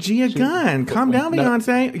right, Gia Gunn. Calm down,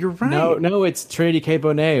 Beyonce. You're right. No, it's Trinity K.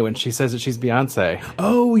 Bonet when she says that she's Beyonce.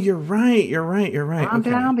 Oh, you're right. Calm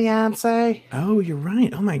down, Beyonce. Oh, you're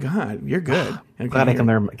right. Oh my God, you're good. Okay, Glad I can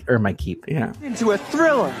earn my keep. Yeah. Into a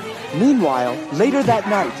thriller. Meanwhile, later that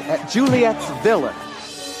night at Juliet's villa.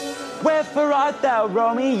 Wherefore art thou,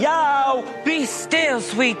 Romeo? Be still,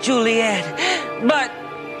 sweet Juliet. But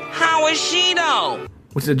how is she, though?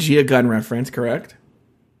 Which is a Gia Gunn reference, correct?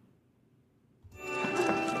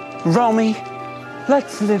 Romy,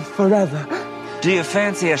 let's live forever. Do you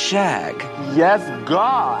fancy a shag? Yes,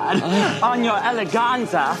 God. On your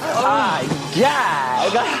eleganza, I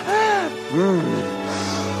gag.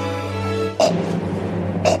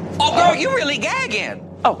 Oh, girl, you really gagging.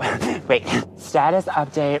 Oh, wait. Status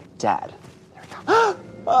update, Dad. Oh.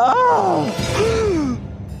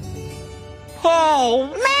 Oh,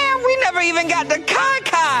 man, we never even got to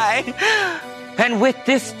Kai. And with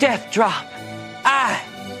this death drop, I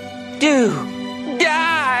do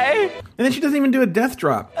die. And then she doesn't even do a death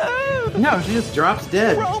drop. No, she just drops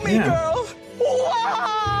dead. Romy, girl.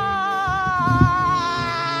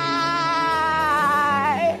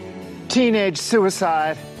 teenage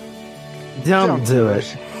suicide. Don't do it.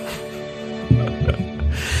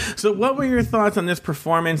 So what were your thoughts on this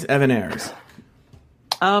performance, Evan Ayres?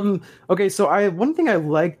 Okay, so one thing I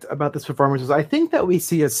liked about this performance was I think that we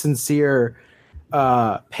see a sincere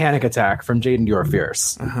panic attack from Jaden Dior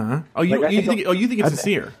Fierce. Oh, you think it's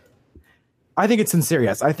sincere? I think it's sincere,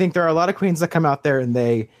 yes. I think there are a lot of queens that come out there and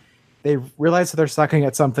they realize that they're sucking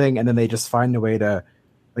at something, and then they just find a way to,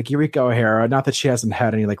 like Eureka O'Hara, not that she hasn't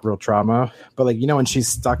had any like real trauma, but like, you know, when she's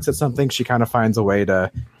stuck at something, she kind of finds a way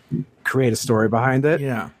to create a story behind it.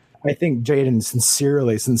 Yeah. I think Jaden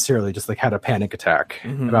sincerely just like had a panic attack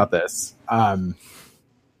about this. And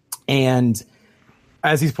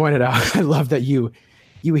as he's pointed out, I love that you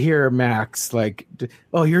hear Max like,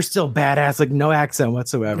 oh, you're still badass, like no accent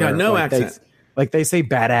whatsoever. Yeah, no like accent. They say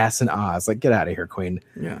badass in Oz. Like, get out of here, queen.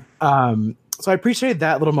 Yeah. So I appreciate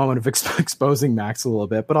that little moment of exposing Max a little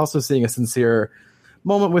bit, but also seeing a sincere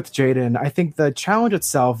moment with Jaden. I think the challenge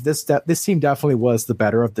itself, this team definitely was the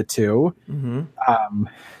better of the two.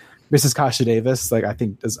 Mrs. Kasha Davis, like, I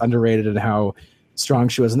think is underrated in how strong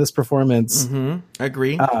she was in this performance. I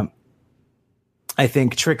agree. I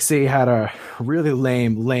think Trixie had a really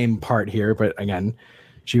lame part here, but again,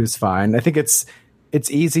 she was fine. I think it's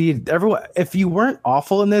easy. Everyone, if you weren't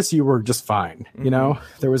awful in this, you were just fine. You know,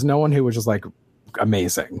 there was no one who was just like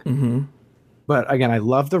amazing. But again, I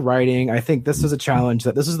love the writing. I think this was a challenge.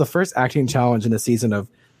 This is the first acting challenge in the season of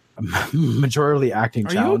majorly acting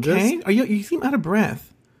challenges. You okay? You seem out of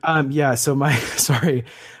breath. Yeah. So my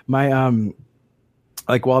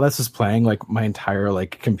like while this was playing, like my entire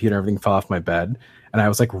like computer, everything fell off my bed, and I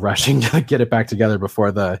was like rushing to like, get it back together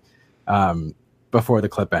before the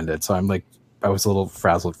clip ended. So I'm like, I was a little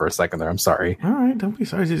frazzled for a second there. I'm sorry. All right, don't be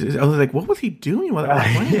sorry. I was like, what was he doing while I was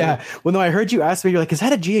playing? Yeah. Well, no, I heard you ask me. You're like, is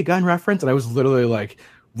that a Gia Gunn reference? And I was literally like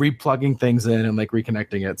replugging things in and like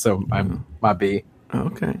reconnecting it. So I'm my B.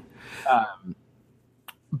 Okay.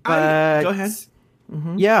 But go ahead.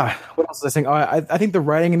 Yeah. What else was I saying? Oh, I think the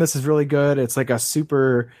writing in this is really good. It's like a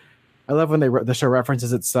super. I love when the show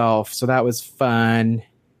references itself. So that was fun.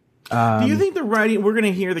 Do you think the writing? We're going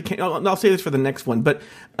to hear I'll say this for the next one, but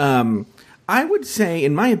I would say,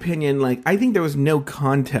 in my opinion, like I think there was no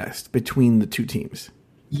contest between the two teams.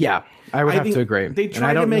 Yeah, I would have to agree. They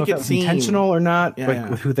tried to make it seem intentional or not,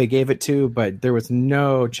 with who they gave it to, but there was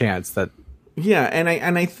no chance that. Yeah,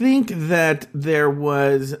 and I think that there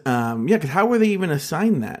was because how were they even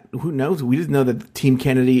assigned that? Who knows? We just know that Team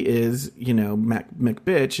Kennedy is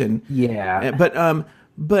McBitch and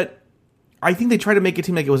but I think they tried to make it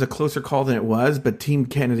seem like it was a closer call than it was, but Team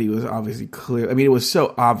Kennedy was obviously clear. I mean, it was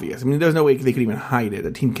so obvious. I mean, there's no way they could even hide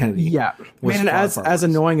it. Team Kennedy. Yeah. Man, as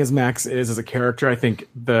annoying as Max is as a character, I think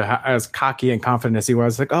as cocky and confident as he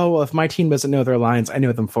was, like, oh, well, if my team doesn't know their lines, I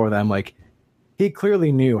know them for them. Like, he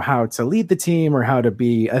clearly knew how to lead the team or how to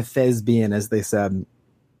be a thespian, as they said. And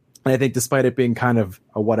I think despite it being kind of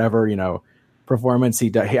a whatever, performance,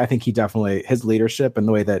 I think he definitely, his leadership and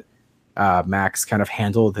the way that Max kind of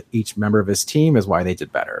handled each member of his team is why they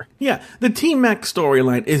did better. Yeah, the Team Max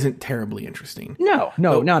storyline isn't terribly interesting. No,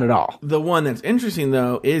 not at all. The one that's interesting,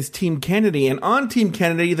 though, is Team Kennedy. And on Team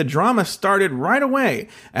Kennedy, the drama started right away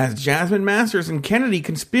as Jasmine Masters and Kennedy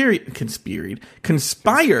conspired against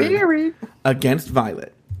Violet.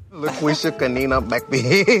 LaQuisha Kanina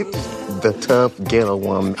McBehead, the tough ghetto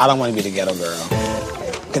woman. I don't want to be the ghetto girl,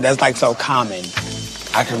 because that's like so common.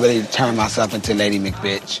 I could really turn myself into Lady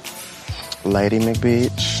McBitch. Lady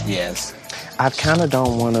McBitch? Yes. I kind of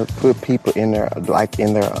don't want to put people in their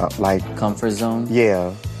comfort zone.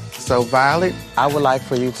 Yeah. So Violet, I would like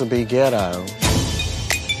for you to be ghetto.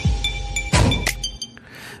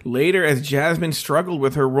 Later, as Jasmine struggled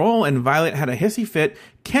with her role and Violet had a hissy fit,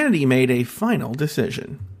 Kennedy made a final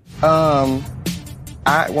decision. I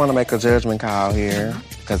want to make a judgment call here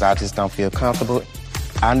because I just don't feel comfortable.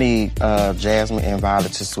 I need Jasmine and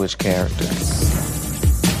Violet to switch characters.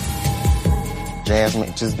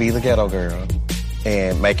 Jasmine, just be the ghetto girl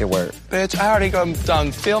and make it work. Bitch, I already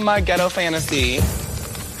done feel my ghetto fantasy.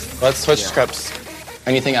 Let's switch scripts.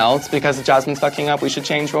 Anything else? Because Jasmine's fucking up, we should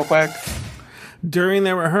change real quick. During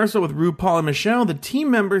their rehearsal with RuPaul and Michelle, the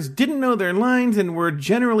team members didn't know their lines and were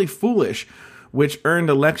generally foolish, which earned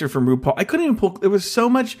a lecture from RuPaul. I couldn't even pull... There was so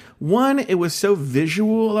much... One, it was so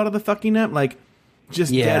visual, a lot of the fucking up, like...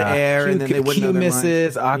 Just dead air, and then they wouldn't know their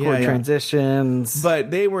misses, awkward transitions. But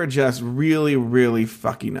they were just really, really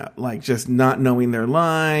fucking up. Like, just not knowing their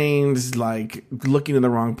lines, like, looking in the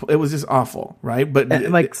wrong... It was just awful, right? But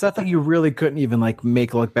and, stuff that you really couldn't even,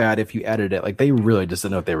 make look bad if you edit it. Like, they really just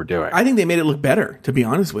didn't know what they were doing. I think they made it look better, to be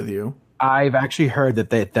honest with you. I've actually heard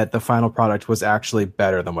that the final product was actually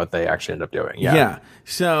better than what they actually ended up doing. Yeah.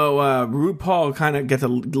 So RuPaul kind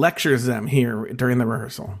of lectures them here during the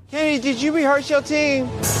rehearsal. Kenny, did you rehearse your team?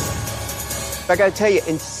 I gotta tell you,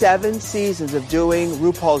 in 7 seasons of doing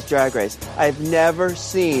RuPaul's Drag Race, I've never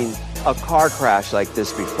seen a car crash like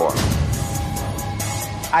this before.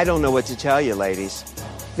 I don't know what to tell you, ladies.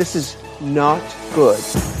 This is not good.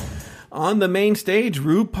 On the main stage,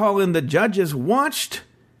 RuPaul and the judges watched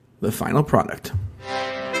the final product.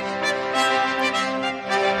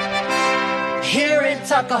 Here in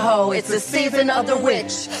Tuckahoe, it's the season of the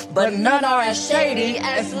witch, but none are as shady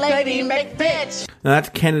as Lady McBitch. Now that's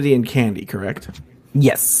Kennedy and Candy, correct?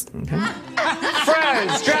 Yes. Okay.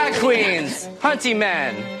 Friends, drag queens, hunty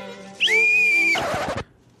men.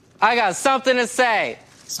 I got something to say.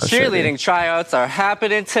 Cheerleading tryouts are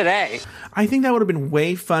happening today. I think that would have been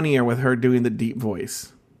way funnier with her doing the deep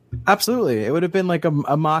voice. Absolutely. It would have been like a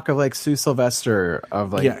mock of like Sue Sylvester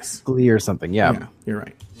of like Glee or something. Yeah, you're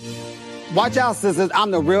right. Watch out, sisters.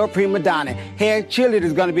 I'm the real prima donna. Head cheerleader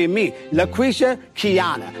is going to be me, LaQuisha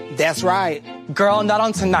Kiana. That's right. Girl, not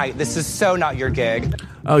on tonight. This is so not your gig.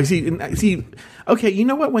 Oh, see. Okay, you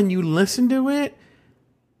know what? When you listen to it,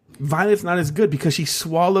 Violet's not as good because she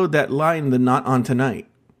swallowed that line, the not on tonight.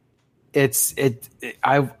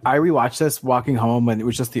 I rewatched this walking home when it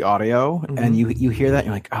was just the audio, and you hear that and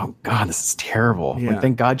you're like, oh God, this is terrible. Yeah. Like,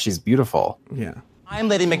 thank God she's beautiful. Yeah. I'm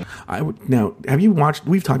Lady Mc... Now, have you watched,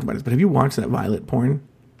 we've talked about this, but have you watched that Violet porn?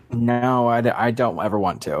 No, I don't ever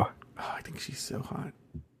want to. Oh, I think she's so hot.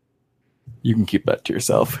 You can keep that to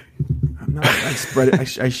yourself. I'm not. I spread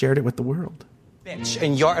it. I shared it with the world. Bitch,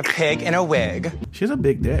 and you're a pig in a wig. She has a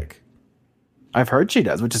big dick. I've heard she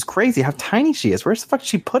does, which is crazy how tiny she is. Where the fuck did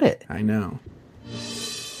she put it? I know.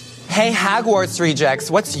 Hey, Hogwarts rejects,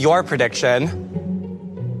 what's your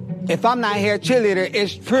prediction? If I'm not here cheerleader,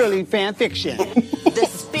 it's purely fan fiction. The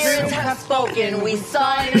spirits have spoken. We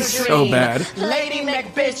saw in a dream. So bad. Lady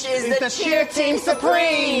McBitch is the cheer team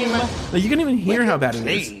supreme. Now, you can even hear how bad it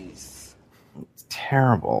is. It's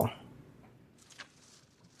terrible.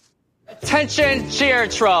 Attention, cheer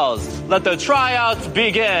trolls. Let the tryouts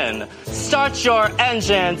begin. Start your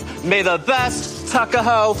engines. May the best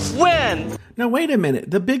Tuckahoe win. Now, wait a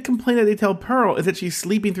minute. The big complaint that they tell Pearl is that she's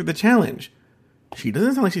sleeping through the challenge. She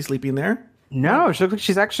doesn't sound like she's sleeping there. No, she looks like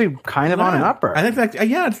she's actually kind of on an upper. I think that,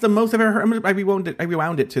 it's the most I've ever heard. I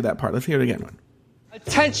rewound it to that part. Let's hear it again.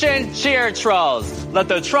 Attention, cheer trolls. Let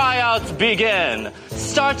the tryouts begin.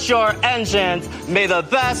 Start your engines. May the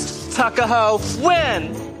best Tuckahoe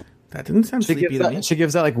win. That didn't sound sleepy to me. She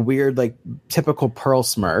gives that like weird, like typical Pearl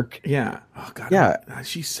smirk. Yeah. Oh God. Yeah.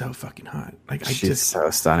 She's so fucking hot. Like she's so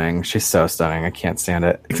stunning. She's so stunning. I can't stand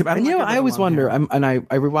it. Except and I always wonder. I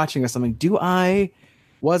rewatching this. I'm like,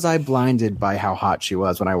 was I blinded by how hot she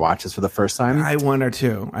was when I watched this for the first time? I wonder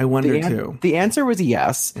too. The answer was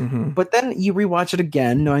yes. But then you rewatch it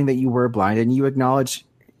again, knowing that you were blinded, and you acknowledge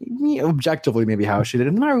objectively maybe how she did.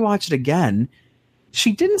 And then I rewatch it again.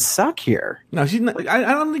 She didn't suck here. No, she's not.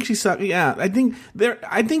 I don't think she sucked. Yeah, I think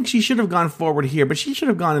she should have gone forward here, but she should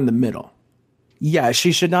have gone in the middle. Yeah,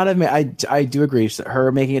 she should not have. I do agree.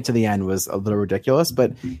 Her making it to the end was a little ridiculous,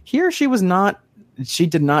 but here she was not. She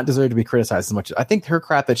did not deserve to be criticized as much. I think her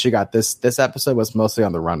crap that she got this episode was mostly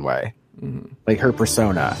on the runway, like her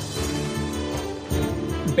persona.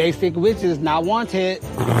 Basic witches not wanted.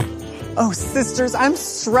 Oh, sisters, I'm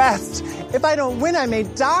stressed. If I don't win, I may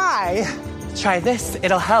die. Try this,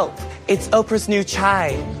 it'll help. It's Oprah's new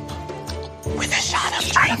chai. With a shot of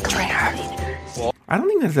drink cleaner. I don't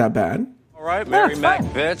think that's that bad. All right, Mary Mac,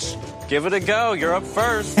 bitch. Give it a go. You're up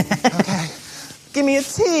first. Okay. Give me a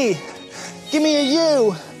T. Give me a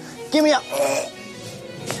U. Give me a...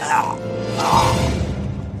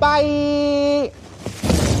 Bye.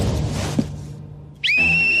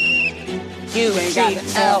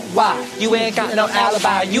 U-G-L-Y. You ain't got no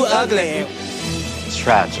alibi. You ugly.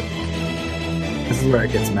 Tragic. This is where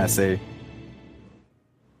it gets messy.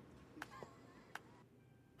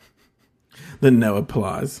 The no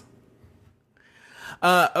applause.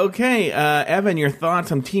 Okay, Evan, your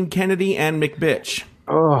thoughts on Team Kennedy and McBitch?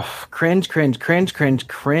 Oh, cringe.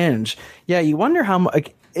 Yeah, you wonder how much.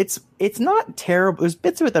 Like, it's not terrible. There's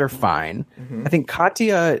bits of it that are fine. I think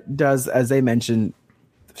Katya does, as they mentioned,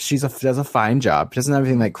 does a fine job. She doesn't have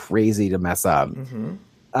anything like crazy to mess up.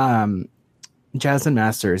 Jasmine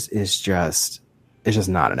Masters is just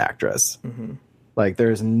not an actress. Like,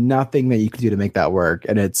 there's nothing that you can do to make that work.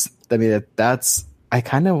 And this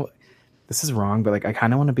is wrong, but like, I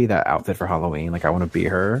kind of want to be that outfit for Halloween. Like, I want to be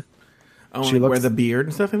her. Oh, she wear the beard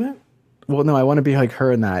and stuff like that? Well, no, I want to be like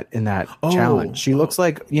her in that challenge. She looks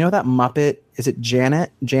like, that Muppet. Is it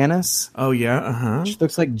Janice? Oh yeah, She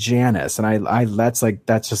looks like Janice, and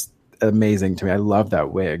that's just amazing to me. I love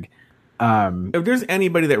that wig. If there's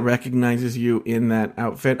anybody that recognizes you in that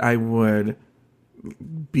outfit, I would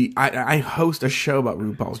be. I host a show about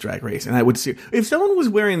RuPaul's Drag Race, and I would see if someone was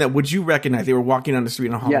wearing that. Would you recognize they were walking down the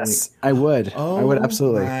street on Halloween? Yes, I would. I would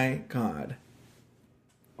absolutely. Oh my god!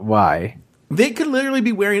 Why? They could literally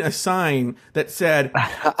be wearing a sign that said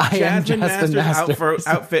Jasmine Masters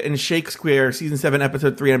outfit in ShakesQueer season 7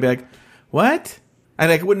 episode 3, and I'd be like, what?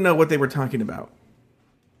 And I wouldn't know what they were talking about.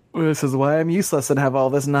 This is why I'm useless and have all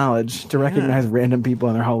this knowledge to recognize random people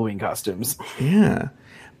in their Halloween costumes. Yeah.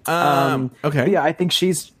 Okay. Yeah, I think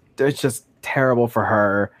it's just terrible for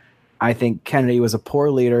her. I think Kennedy was a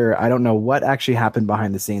poor leader. I don't know what actually happened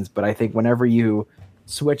behind the scenes, but I think whenever you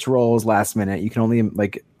switch roles last minute, you can only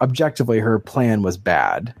objectively her plan was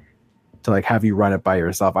bad to have you run it by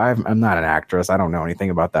yourself. I'm not an actress. I don't know anything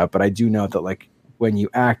about that, but I do know that when you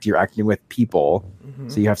act, you're acting with people,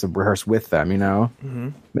 so you have to rehearse with them.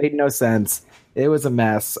 Made no sense. It was a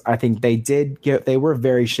mess. I think they were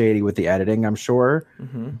very shady with the editing, I'm sure,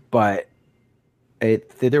 but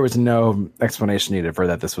there was no explanation needed for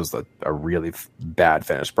that. This was a really bad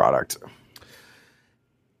finished product.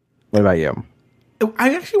 What about you?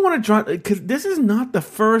 I actually want to draw, because this is not the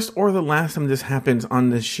first or the last time this happens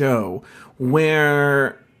on this show,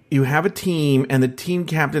 where you have a team and the team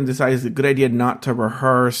captain decides it's a good idea not to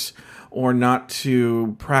rehearse or not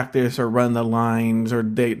to practice or run the lines, or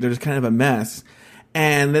there's kind of a mess.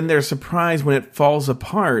 And then they're surprised when it falls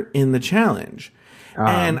apart in the challenge.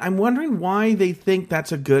 And I'm wondering why they think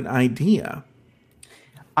that's a good idea.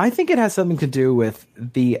 I think it has something to do with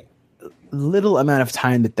the little amount of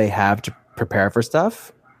time that they have to prepare for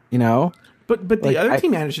stuff, But the other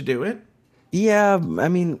team managed to do it. Yeah, I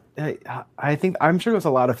mean, I think I'm sure there's a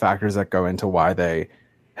lot of factors that go into why they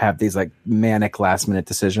have these manic last minute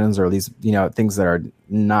decisions, or these things that are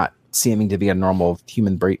not seeming to be a normal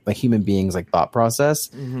human beings thought process.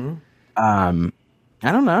 I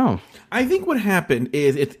don't know. I think what happened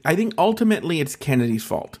is I think ultimately it's Kennedy's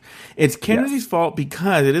fault. It's Kennedy's fault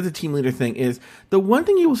because it is a team leader thing. Is the one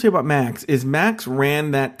thing you will say about Max is Max ran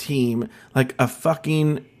that team like a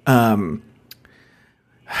fucking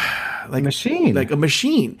machine, like a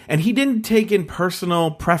machine, and he didn't take in personal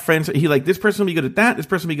preference. He this person will be good at that. This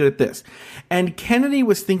person will be good at this. And Kennedy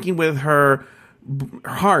was thinking with her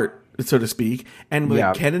heart, so to speak, and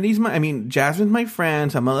Kennedy's Jasmine's my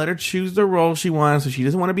friend, so I'm gonna let her choose the role she wants. So she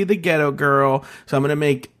doesn't want to be the ghetto girl, so I'm gonna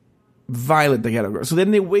make Violet the ghetto girl. So then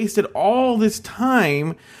they wasted all this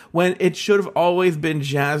time when it should have always been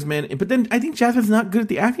Jasmine. But then I think Jasmine's not good at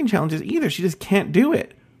the acting challenges either. She just can't do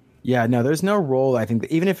it. Yeah, no, there's no role. I think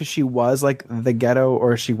that even if she was the ghetto,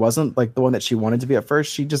 or she wasn't the one that she wanted to be at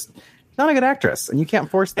first, she just not a good actress, and you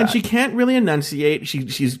can't force that. And she can't really enunciate.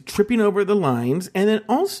 She's tripping over the lines. And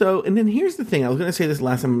then here's the thing. I was going to say this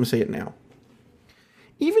last time. I'm going to say it now.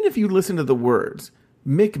 Even if you listen to the words,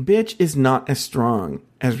 McBitch is not as strong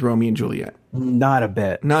as Romeo and Juliet. Not a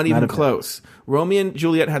bit. Not even close. Romeo and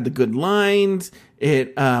Juliet had the good lines.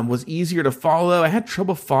 It was easier to follow. I had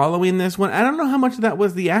trouble following this one. I don't know how much of that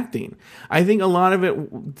was the acting. I think a lot of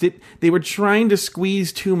it, they were trying to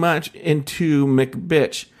squeeze too much into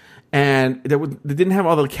McBitch. And they didn't have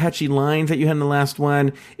all the catchy lines that you had in the last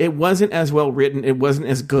one. It wasn't as well written. It wasn't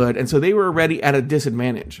as good. And so they were already at a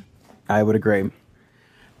disadvantage. I would agree.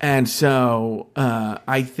 And so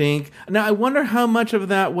I think... Now, I wonder how much of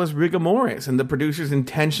that was rigor mortis and the producers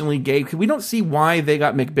intentionally gave... Because we don't see why they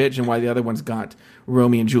got McBitch and why the other ones got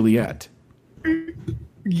Romeo and Juliet.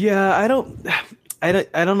 Yeah, I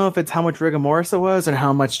don't know if it's how much rigor mortis it was, and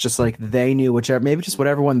how much just they knew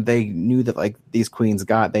whatever one they knew that these queens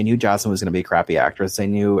got. They knew Jocelyn was going to be a crappy actress. They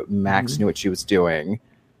knew Max knew what she was doing.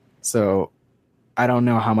 So I don't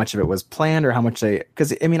know how much of it was planned or how much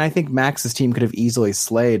because I think Max's team could have easily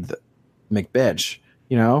slayed McBitch.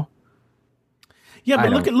 Yeah,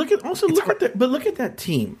 but look at that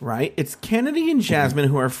team, right? It's Kennedy and Jasmine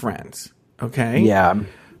who are friends. Okay. Yeah.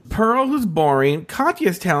 Pearl, who's boring.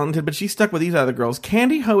 Katya's talented, but she's stuck with these other girls.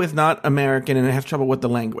 Candy Ho is not American and has trouble with the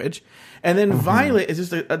language. And then Violet is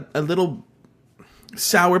just a little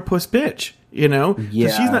sourpuss bitch, Yeah.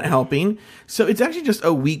 So she's not helping. So it's actually just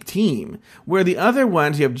a weak team. Where the other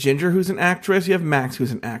ones, you have Ginger, who's an actress. You have Max,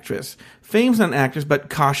 who's an actress. Fame's not an actress, but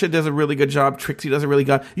Kasha does a really good job. Trixie does a really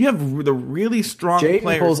good job. You have the really strong Jade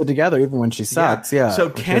players. Pulls it together even when she sucks, yeah. So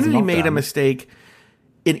Kennedy made a mistake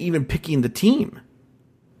in even picking the team.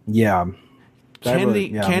 Yeah.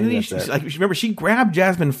 Kennedy, remember, she grabbed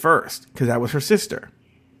Jasmine first because that was her sister.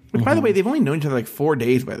 Which, by the way, they've only known each other like 4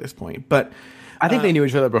 days by this point. But I think they knew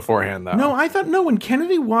each other beforehand, though. No, I thought when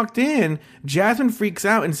Kennedy walked in, Jasmine freaks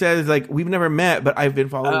out and says, like, we've never met, but I've been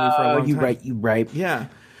following you for a long time. You right. Yeah.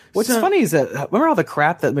 What's funny is that, remember all the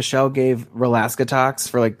crap that Michelle gave Relaska Talks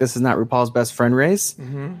for, like, this is not RuPaul's best friend race?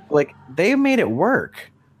 Mm-hmm. Like, they made it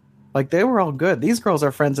work. Like, they were all good. These girls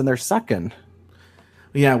are friends and they're sucking.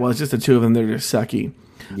 Yeah, well, it's just the two of them. They're just sucky.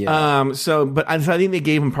 Yeah. But I think they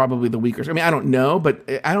gave him probably the weaker. I mean, I don't know, but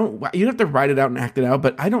you have to write it out and act it out,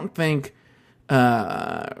 but I don't think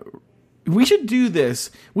we should do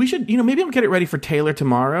this. We should, maybe I'll get it ready for Taylor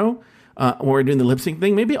tomorrow, when we're doing the lip sync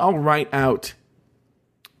thing. Maybe I'll write out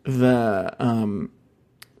the,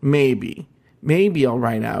 maybe I'll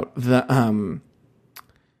write out the,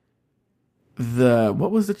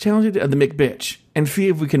 what was the challenge? The McBitch, and see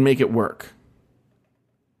if we can make it work.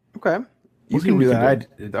 Okay. You can do that.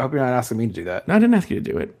 I hope you're not asking me to do that. No, I didn't ask you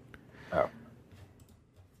to do it. Oh.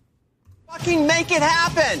 Fucking make it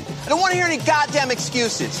happen. I don't want to hear any goddamn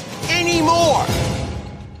excuses anymore.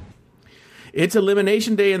 It's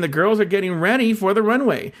Elimination Day and the girls are getting ready for the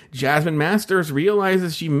runway. Jasmine Masters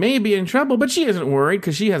realizes she may be in trouble, but she isn't worried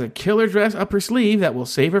because she has a killer dress up her sleeve that will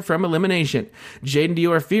save her from elimination. Jaden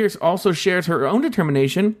Dior Fierce also shares her own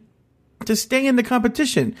determination to stay in the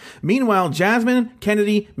competition. Meanwhile, Jasmine,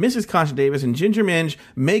 Kennedy, Mrs. Kasha Davis, and Ginger Minj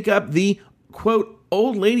make up the, quote,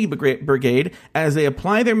 old lady brigade as they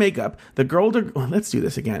apply their makeup. Let's do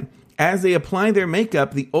this again. As they apply their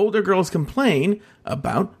makeup, the older girls complain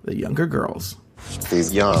about the younger girls.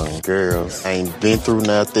 These young girls ain't been through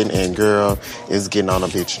nothing, and girl is getting on a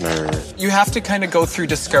bitch nerve. You have to kind of go through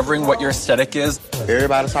discovering what your aesthetic is.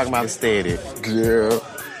 Everybody's talking about aesthetic. Girl,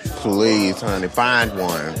 please, honey, find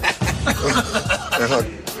one.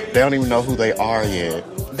 They don't even know who they are yet.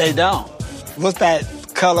 They don't. What's that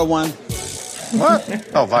color one? What?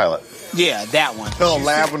 Oh, violet. Yeah, that one. Oh,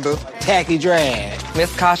 lavender. Tacky drag.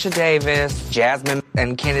 Miss Kasha Davis, Jasmine,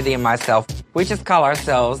 and Kennedy and myself, we just call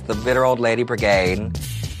ourselves the Bitter Old Lady Brigade.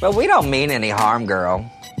 But we don't mean any harm,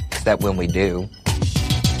 girl. Except when we do.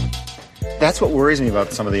 That's what worries me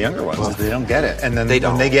about some of the younger ones. Is they don't get it. And then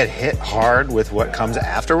when they get hit hard with what comes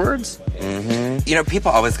afterwards. Mm-hmm.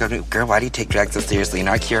 People always go to me, girl, why do you take drag so seriously? You're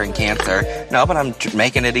not curing cancer. No, but I'm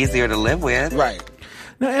making it easier to live with. Right.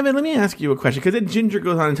 Now, Evan, let me ask you a question, because then Ginger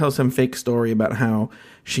goes on and tells some fake story about how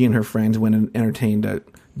she and her friends went and entertained a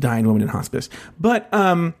dying woman in hospice. But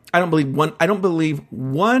I don't believe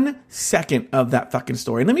 1 second of that fucking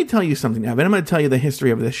story. And let me tell you something, Evan. I'm going to tell you the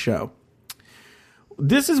history of this show.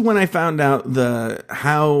 This is when I found out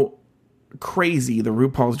how crazy the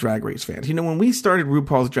RuPaul's Drag Race fans. When we started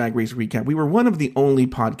RuPaul's Drag Race Recap, we were one of the only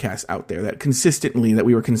podcasts out there that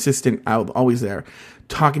we were consistent out, always there,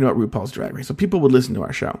 talking about RuPaul's Drag Race. So people would listen to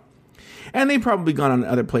our show. And they've probably gone on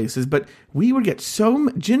other places, but we would get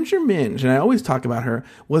Ginger Minj, and I always talk about her,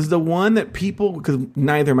 was the one that people, because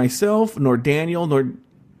neither myself nor Daniel nor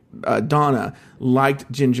Donna liked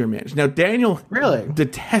Ginger Minj. Now, Daniel really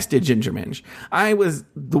detested Ginger Minj. I was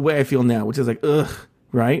the way I feel now, which is like, ugh,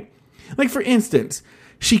 right? Like, for instance,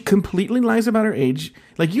 she completely lies about her age.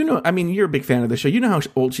 Like, you're a big fan of the show. You know how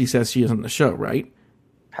old she says she is on the show, right?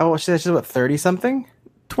 How old? She's what, 30-something?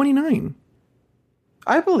 29.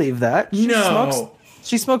 I believe that.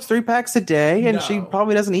 She smokes 3 packs a day, and she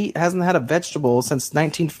probably hasn't had a vegetable since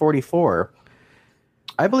 1944.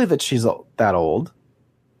 I believe that she's that old.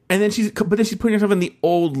 And then she's putting herself in the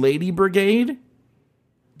old lady brigade.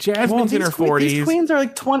 Jasmine's in her 40s. These queens are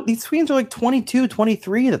like 20. These queens are like 22,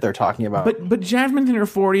 23 that they're talking about. But Jasmine's in her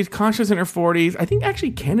 40s. Kasha's in her 40s. I think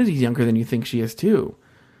actually Kennedy's younger than you think she is too.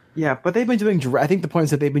 Yeah, but they've been doing. I think the point is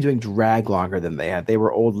that they've been doing drag longer than they had. They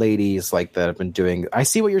were old ladies that have been doing. I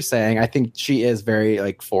see what you're saying. I think she is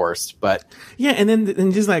very forced, but yeah. And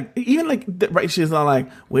then just right, she's all like,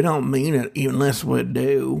 "We don't mean it unless we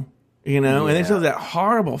do." And then she has that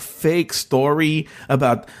horrible fake story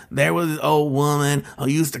about there was this old woman who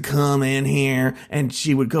used to come in here and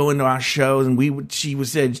she would go into our shows and she would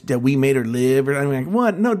say that we made her live. Or I'm like,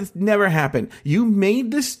 what? No, this never happened. You made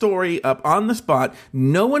this story up on the spot.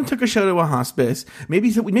 No one took a show to a hospice. Maybe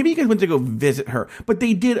you guys went to go visit her, but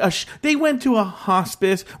they did they went to a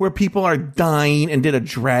hospice where people are dying and did a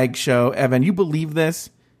drag show. Evan, you believe this?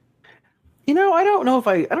 I don't know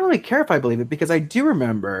I don't really care if I believe it, because I do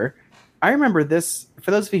remember. I remember this,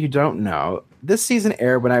 for those of you who don't know, this season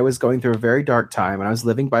aired when I was going through a very dark time and I was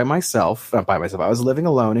living by myself. Not by myself. I was living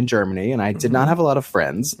alone in Germany and I did not have a lot of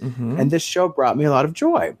friends. Mm-hmm. And this show brought me a lot of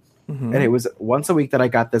joy. Mm-hmm. And it was once a week that I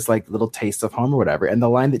got this little taste of home or whatever. And the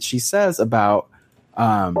line that she says about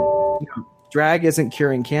drag isn't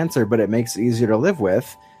curing cancer, but it makes it easier to live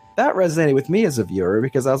with. that resonated with me as a viewer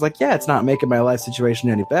because I was like, yeah, it's not making my life situation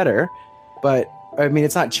any better, but I mean,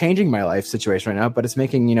 it's not changing my life situation right now, but it's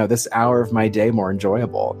making, this hour of my day more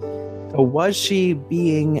enjoyable. So was she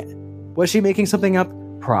making something up?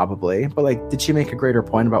 Probably. But like, did she make a greater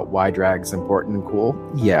point about why drag's important and cool?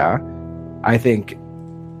 Yeah. I think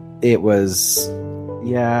it was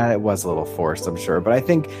a little forced, I'm sure. But I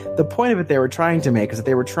think the point of it they were trying to make is that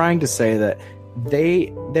they were trying to say that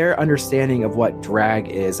their understanding of what drag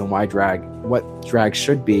is and what drag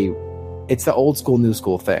should be, it's the old school, new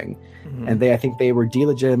school thing. Mm-hmm. And I think they were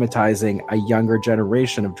delegitimizing a younger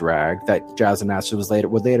generation of drag that Jasmine Masters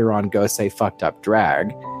would later on go say fucked up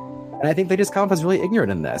drag. And I think they just come off as really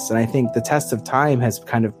ignorant in this. And I think the test of time has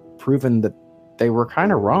kind of proven that they were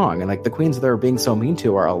kind of wrong. And like the queens that they were being so mean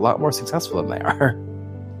to are a lot more successful than they are.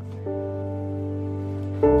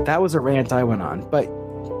 That was a rant I went on. But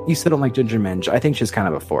you still don't like Ginger Minj. I think she's kind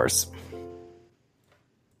of a force.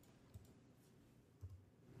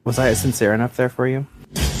 Was I sincere enough there for you?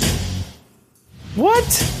 What?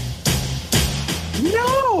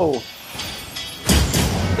 No!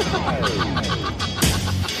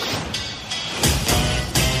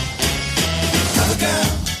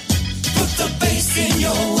 Put the bass in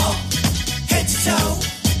your walk, head to toe,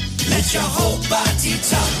 let your whole body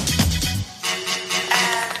talk.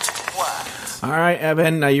 And what? All right,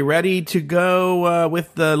 Evan, are you ready to go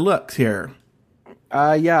with the looks here?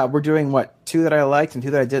 Yeah, we're doing what? 2 that I liked and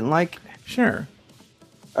 2 that I didn't like? Sure.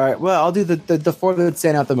 All right, well, I'll do the 4 that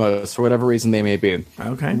stand out the most for whatever reason they may be.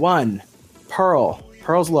 Okay. 1, Pearl.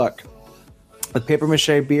 Pearl's look. The paper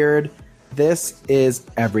mache beard. This is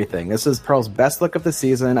everything. This is Pearl's best look of the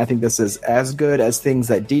season. I think this is as good as things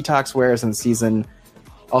that Detox wears in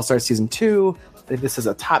All-Star Season 2. This is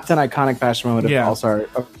a top 10 iconic fashion moment of All-Star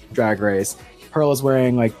Drag Race. Pearl is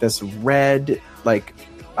wearing like this red, like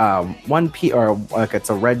one piece, or like it's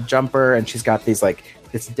a red jumper, and she's got these like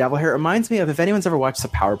this devil hair. It reminds me of, if anyone's ever watched the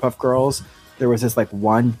Powerpuff Girls, there was this like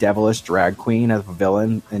one devilish drag queen as a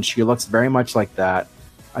villain, and she looks very much like that.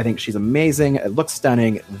 I think she's amazing. It looks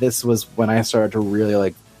stunning. This was when I started to really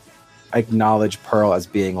like acknowledge Pearl as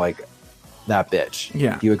being like that bitch.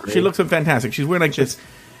 Yeah. Do you agree? She looks fantastic. She's wearing like this.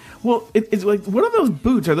 Well, it's like, what are those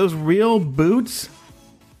boots? Are those real boots?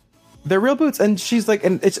 They're real boots, and she's like,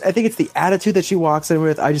 and I think it's the attitude that she walks in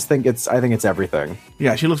with. I think it's everything.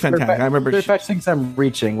 Yeah, she looks fantastic. I remember. Fetch thinks I'm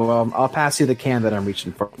reaching. Well, I'll pass you the can that I'm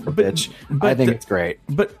reaching for, bitch. I think it's great.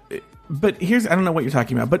 But here's, I don't know what you're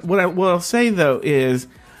talking about. But what I'll say though is,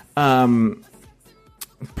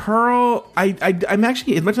 Pearl, I'm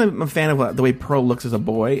actually, as much as I'm a fan of the way Pearl looks as a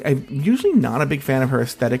boy, I'm usually not a big fan of her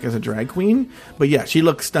aesthetic as a drag queen. But yeah, she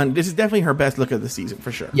looks stunning. This is definitely her best look of the season,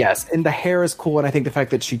 for sure. Yes, and the hair is cool, and I think the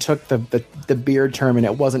fact that she took the beard term and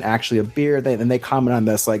it wasn't actually a beard, and they comment on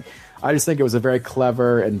this, like, I just think it was a very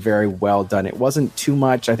clever and very well done. It wasn't too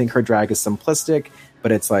much. I think her drag is simplistic,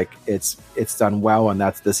 but it's like, it's done well, and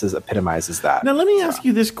this epitomizes that. Now, let me ask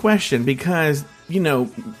you this question, because,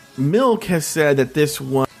 Milk has said that this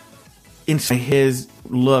one in his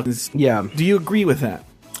look. Yeah. Do you agree with that?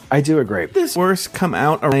 I do agree. This worst come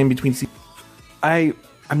out around between seasons? I'm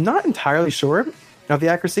not entirely sure of the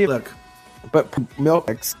accuracy. Look. But Milk,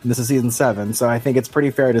 this is season 7, so I think it's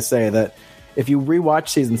pretty fair to say that if you rewatch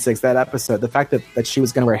season 6, that episode, the fact that she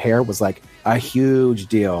was going to wear hair was like a huge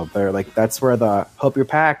deal. They're like, that's where the Hope You're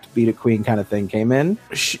Packed, Beat It Queen kind of thing came in.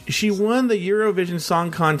 She won the Eurovision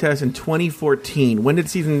Song Contest in 2014. When did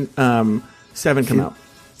season 7 come out?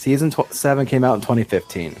 Season 7 came out in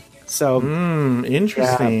 2015. So,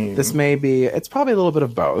 interesting. Yeah, this may be, it's probably a little bit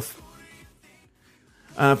of both.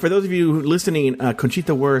 For those of you listening,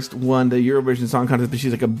 Conchita Wurst won the Eurovision Song Contest, but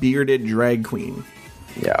she's like a bearded drag queen.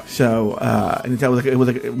 Yeah. So, and that was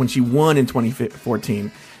like when she won in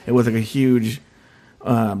 2014, it was like a huge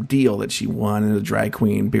deal that she won as a drag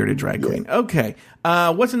queen, bearded drag queen. Okay.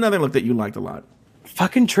 What's another look that you liked a lot?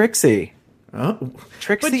 Fucking Trixie. Oh,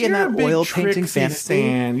 Trixie in that oil painting fantasy.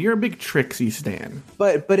 Stan. You're a big Trixie stan.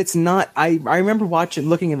 But it's not. I remember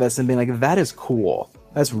looking at this and being like, that is cool.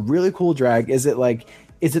 That's really cool drag. Is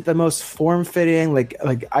it the most form-fitting? Like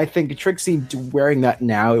I think Trixie wearing that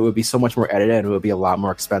now, it would be so much more edited and it would be a lot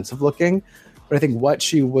more expensive looking. But I think what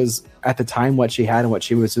she was at the time, what she had and what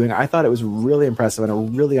she was doing, I thought it was really impressive and a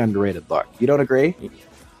really underrated look. You don't agree?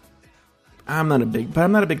 I'm not a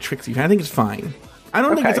big Trixie fan. I think it's fine. I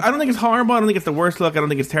don't think it's horrible. I don't think it's the worst look. I don't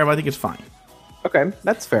think it's terrible. I think it's fine. Okay,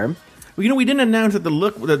 that's fair. Well, we didn't announce that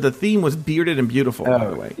the theme was bearded and beautiful. By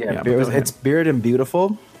the way, yeah, it's bearded and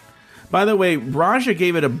beautiful. By the way, Raja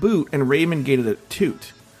gave it a boot and Raymond gave it a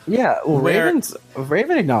toot. Yeah, well,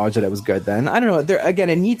 Raven acknowledged that it was good. Then I don't know. Again,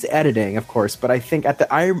 it needs editing, of course, but I think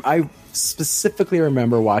I specifically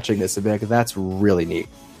remember watching this and be like, that's really neat.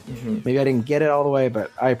 Mm-hmm. Maybe I didn't get it all the way,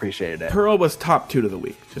 but I appreciated it. Pearl was top 2 of the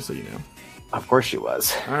week, just so you know. Of course she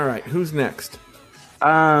was. All right, who's next?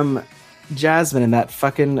 Jasmine in that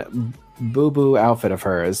fucking boo-boo outfit of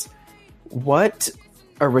hers. What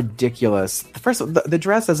a ridiculous... First, the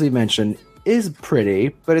dress, as we mentioned, is pretty,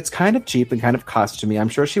 but it's kind of cheap and kind of costumey. I'm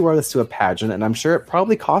sure she wore this to a pageant, and I'm sure it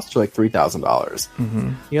probably cost her like $3,000.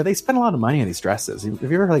 Mm-hmm. You know, they spend a lot of money on these dresses. Have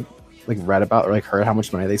you ever like read about or like heard how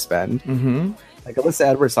much money they spend? Mm-hmm. Like Alyssa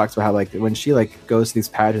Edwards talks about how like when she like goes to these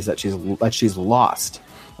pageants that she's lost.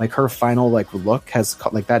 Like her final like look has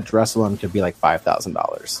like that dress alone could be like $5,000.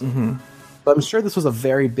 Mm-hmm. But I'm sure this was a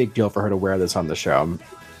very big deal for her to wear this on the show.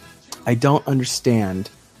 I don't understand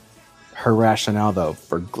her rationale though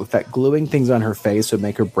for that gluing things on her face would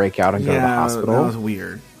make her break out and go to the hospital. That was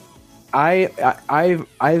weird.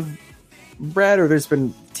 I've read, or there's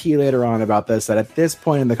been tea later on about this, that at this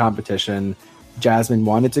point in the competition, Jasmine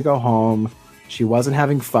wanted to go home. She wasn't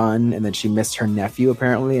having fun, and then she missed her nephew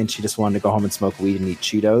apparently, and she just wanted to go home and smoke weed and eat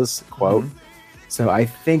Cheetos. Quote. Mm-hmm. So I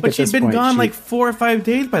think, but she'd been gone like 4 or 5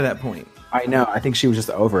 days by that point. I know. I think she was just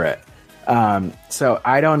over it. So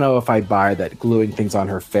I don't know if I buy that gluing things on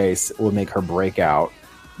her face will make her break out,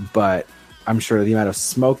 but I'm sure the amount of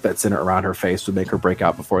smoke that's in around her face would make her break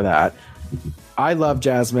out before that. I love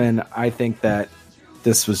Jasmine. I think that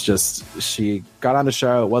this was just, she got on the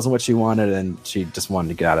show, it wasn't what she wanted, and she just wanted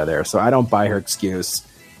to get out of there. So I don't buy her excuse,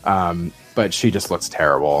 but she just looks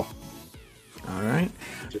terrible. All right.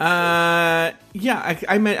 Yeah,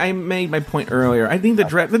 I made my point earlier. I think the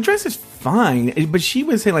dress is fine, but she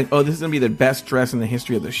was saying like, "Oh, this is gonna be the best dress in the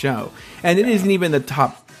history of the show," and it isn't even the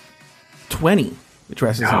top 20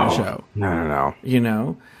 dresses in the show. No. You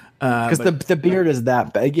know, because the beard is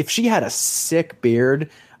that big. If she had a sick beard,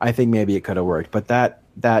 I think maybe it could have worked. But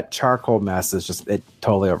that charcoal mess is just, it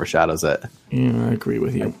totally overshadows it. Yeah, I agree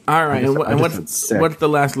with you. All right, and what's the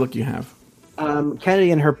last look you have?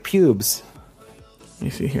 Kennedy and her pubes. Let me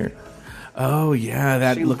see here. Oh yeah,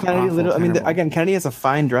 that looks awful. I mean, again, Kennedy has a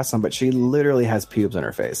fine dress on, but she literally has pubes on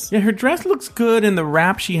her face. Yeah, her dress looks good, and the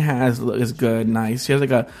wrap she has is good, nice. She has like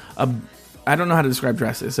a I don't know how to describe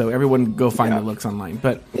dresses, so everyone go find the looks online.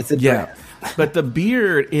 But it's a dress. But the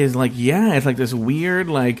beard is like, it's like this weird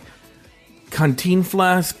like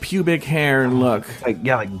cantinflas pubic hair look. Like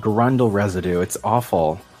grundle residue. It's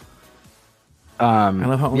awful. I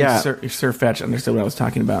love how only Sir Fetch understood what I was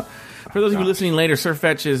talking about. For those of you listening later, Sir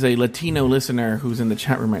Fetch is a Latino listener who's in the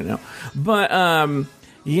chat room right now. But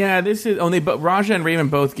this is but Raja and Raven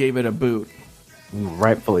both gave it a boot.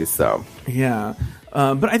 Rightfully so. Yeah.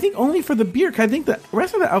 But I think only for the beard. 'Cause I think the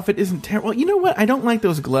rest of the outfit isn't terrible. Well, you know what? I don't like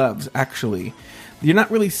those gloves, actually. You're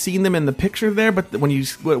not really seeing them in the picture there, but when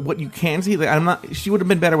what you can see, she would have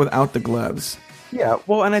been better without the gloves. Yeah,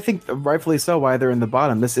 well, and I think rightfully so why they're in the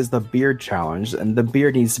bottom. This is the beard challenge, and the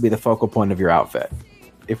beard needs to be the focal point of your outfit.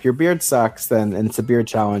 If your beard sucks, then and it's a beard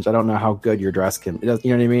challenge, I don't know how good your dress can... You know what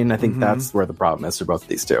I mean? I think that's where the problem is for both of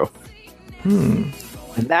these two. And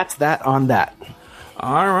that's that on that.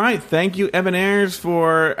 All right. Thank you, Evan Ayers,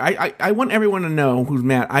 for... I want everyone to know who's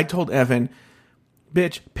mad. I told Evan,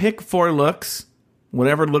 bitch, pick 4 looks.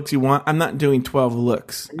 Whatever looks you want. I'm not doing 12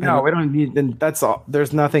 looks. No, we don't need... That's all.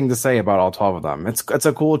 There's nothing to say about all 12 of them. It's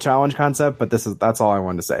a cool challenge concept, but that's all I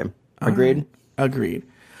wanted to say. Agreed? Agreed.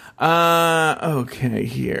 Okay,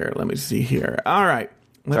 here. Let me see here. All right.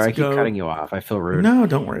 Sorry, I keep cutting you off. I feel rude. No,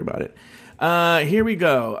 don't worry about it. Here we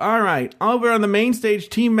go. All right. Over on the main stage,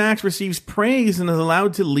 Team Max receives praise and is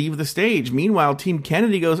allowed to leave the stage. Meanwhile, Team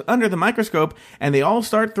Kennedy goes under the microscope, and they all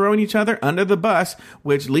start throwing each other under the bus,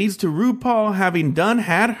 which leads to RuPaul having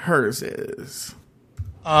had hers is.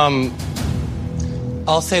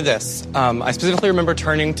 I'll say this. I specifically remember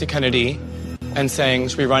turning to Kennedy and saying,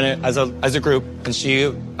 should we run it as a group? And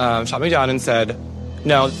she shot me down and said,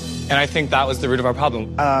 no. And I think that was the root of our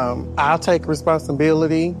problem. I'll take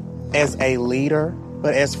responsibility as a leader,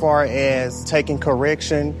 but as far as taking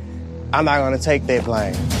correction, I'm not going to take that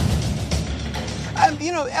blame.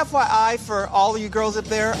 FYI for all of you girls up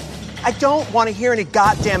there, I don't want to hear any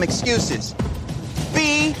goddamn excuses.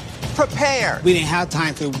 Be prepared. We didn't have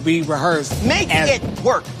time to re-rehearse. Make it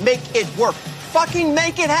work. Make it work. Fucking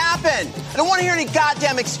make it happen. I don't want to hear any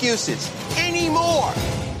goddamn excuses anymore.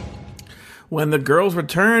 When the girls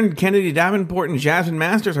return, Kennedy Davenport and Jasmine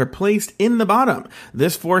Masters are placed in the bottom.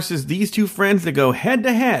 This forces these two friends to go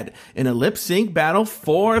head-to-head in a lip-sync battle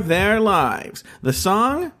for their lives. The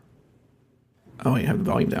song... Oh, wait, I have the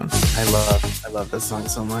volume down. I love this song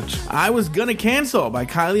so much. I Was Gonna Cancel by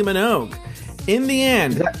Kylie Minogue. In the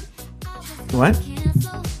end, what?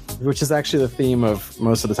 Which is actually the theme of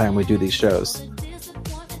most of the time we do these shows.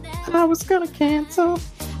 I was gonna cancel.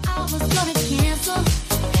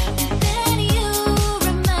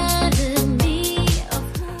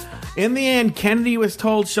 In the end, Kennedy was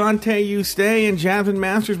told, Shantae, you stay, and Jasmine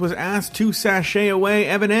Masters was asked to sashay away.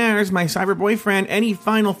 Evan Ayres, my cyber boyfriend, any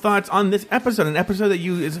final thoughts on this episode? An episode that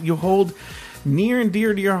you hold near and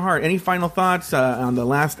dear to your heart. Any final thoughts on the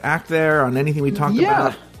last act there, on anything we talked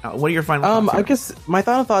about? What are your final thoughts? I guess my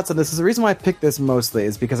final thoughts on this is the reason why I picked this mostly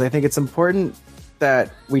is because I think it's important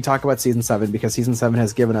that we talk about season 7 because season 7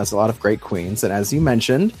 has given us a lot of great queens. And as you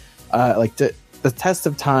mentioned, the test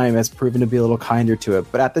of time has proven to be a little kinder to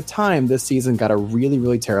it. But at the time, this season got a really,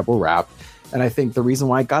 really terrible rap. And I think the reason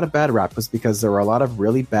why it got a bad rap was because there were a lot of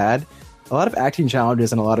acting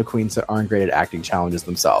challenges and a lot of queens that aren't great at acting challenges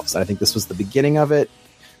themselves. And I think this was the beginning of it.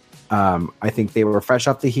 I think they were fresh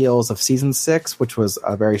off the heels of season 6, which was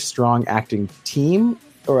a very strong acting team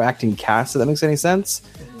or acting cast, if that makes any sense.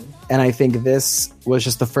 And I think this was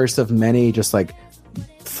just the first of many just like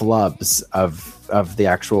flubs of the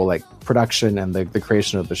actual like production and the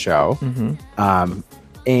creation of the show.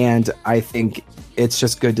 And I think it's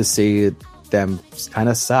just good to see them kind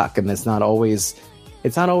of suck, and it's not always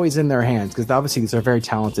in their hands, because obviously these are very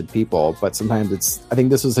talented people, but sometimes I think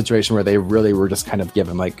this was a situation where they really were just kind of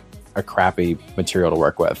given like a crappy material to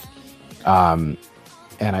work with.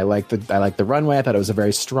 And I like the runway. I thought it was a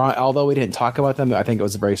very strong, although we didn't talk about them, I think it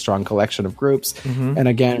was a very strong collection of groups. And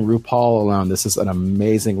again, RuPaul alone, this is an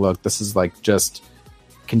amazing look. This is like just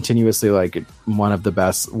continuously like one of the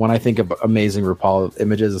best. When I think of amazing RuPaul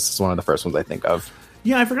images, this is one of the first ones I think of.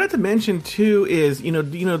 Yeah, I forgot to mention too is you know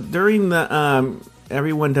during the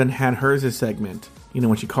Everyone Done Had Hers segment,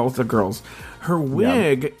 when she calls the girls, her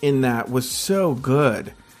wig in that was so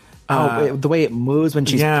good. The way it moves when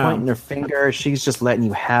she's pointing her finger, she's just letting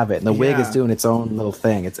you have it. And the wig is doing its own little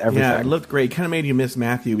thing. It's everything. Yeah, it looked great. Kind of made you miss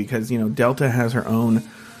Matthew because, Delta has her own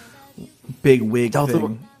big wig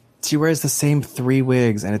thing. She wears the same 3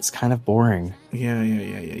 wigs, and it's kind of boring.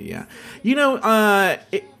 Yeah.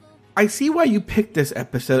 I see why you picked this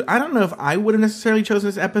episode. I don't know if I would have necessarily chosen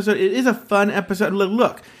this episode. It is a fun episode.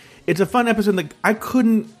 Look, it's a fun episode. Like I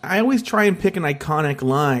always try and pick an iconic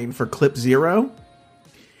line for clip 0.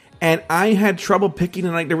 And I had trouble picking,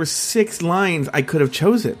 and there were 6 lines I could have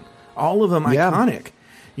chosen. All of them iconic.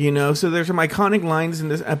 So there's some iconic lines in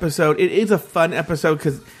this episode. It is a fun episode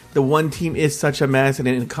because the one team is such a mess, and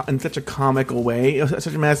in such a comical way. Such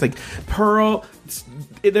a mess. Like Pearl,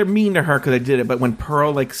 they're mean to her because I did it, but when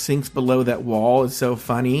Pearl sinks below that wall, it's so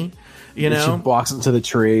funny. She walks into the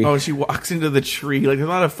tree. Oh, she walks into the tree. There's a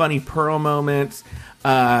lot of funny Pearl moments.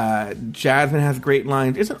 Jasmine has great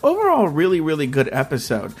lines. It's an overall really, really good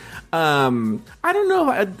episode. I don't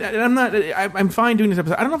know. I'm fine doing this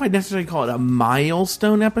episode. I don't know if I'd necessarily call it a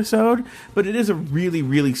milestone episode, but it is a really,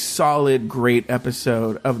 really solid, great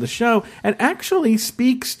episode of the show, and actually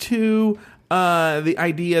speaks to the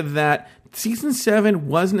idea that season 7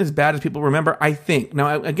 wasn't as bad as people remember. I think.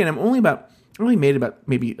 Now, again, I only made about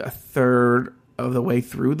maybe a third of the way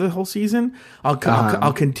through the whole season.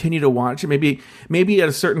 I'll continue to watch it. Maybe at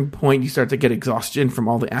a certain point you start to get exhaustion from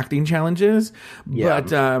all the acting challenges. But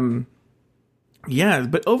but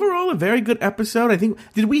overall a very good episode. I think,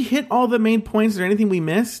 did we hit all the main points? Is there anything we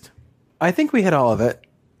missed? I think we hit all of it.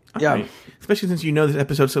 Right. Especially since you know this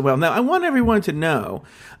episode so well. Now, I want everyone to know,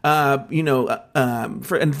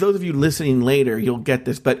 and those of you listening later, you'll get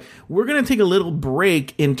this, but we're going to take a little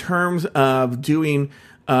break in terms of doing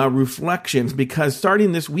RuFlections, because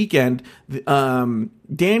starting this weekend,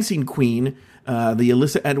 Dancing Queen, the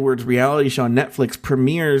Alyssa Edwards reality show on Netflix,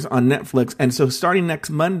 premieres on Netflix. And so starting next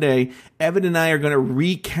Monday, Evan and I are going to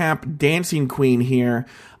recap Dancing Queen here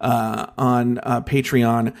on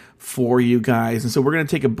Patreon for you guys. And so we're going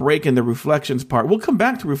to take a break in the RuFlections part. We'll come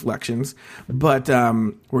back to RuFlections, but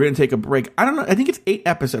we're going to take a break. I don't know. I think it's 8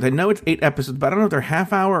 episodes. I know it's 8 episodes, but I don't know if they're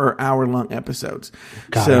half-hour or hour-long episodes.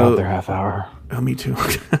 God, I hope they're half-hour. Oh, me too.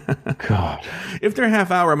 God. If they're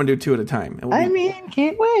half-hour, I'm going to do 2 at a time.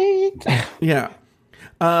 Can't wait. Yeah.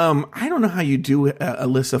 I don't know how you do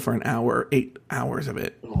Alyssa for an hour, 8 hours of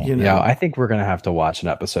it. Yeah, I think we're going to have to watch an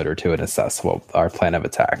episode or 2 and assess our plan of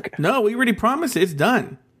attack. No, we already promised it. It's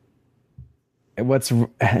done.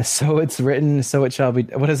 So it's written, so it shall be.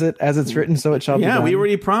 What is it? As it's written, so it shall be done. Yeah, we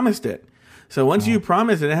already promised it. So once you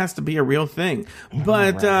promise it, it has to be a real thing.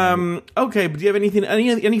 But, okay, but do you have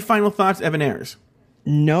any final thoughts, Evan Ayres?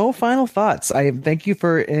 No final thoughts. I thank you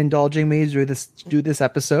for indulging me to do this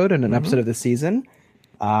episode and an episode of the season.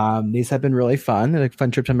 These have been really fun, a fun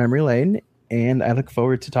trip to memory lane. and I look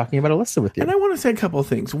forward to talking about Alyssa with you. And I want to say a couple of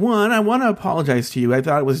things. One, I want to apologize to you. I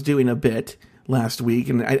thought I was doing a bit last week,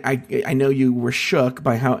 and I know you were shook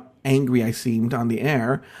by how angry I seemed on the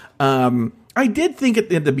air. I did think at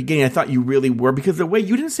the beginning, I thought you really were, because the way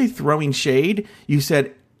you didn't say throwing shade, you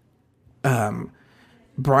said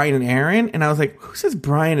Brian and Aaron, and I was like, who says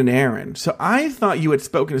Brian and Aaron? So I thought you had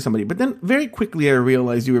spoken to somebody, but then very quickly I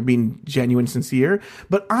realized you were being genuine, sincere.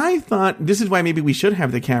 But I thought, this is why maybe we should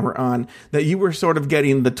have the camera on, that you were sort of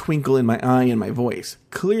getting the twinkle in my eye in my voice.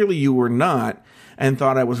 Clearly you were not, and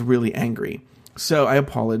thought I was really angry. So I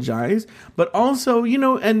apologize. But also, you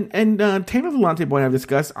know, and Taylor the Latte Boy and I have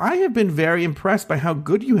discussed, I have been very impressed by how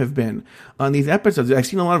good you have been on these episodes. I've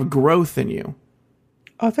seen a lot of growth in you.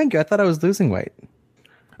 Oh, thank you. I thought I was losing weight.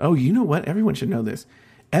 Oh, you know what? Everyone should know this.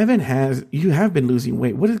 Evan you have been losing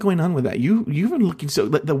weight. What is going on with that? You've been looking so,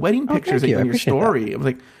 the wedding pictures on your story. That. I was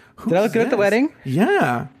like, did I look good at the wedding?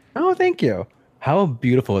 Yeah. Oh, thank you. How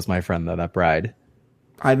beautiful is my friend, though, that bride?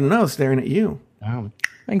 I don't know, staring at you. Oh,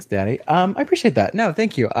 thanks, Daddy. I appreciate that. No,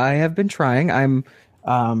 thank you. I have been trying. I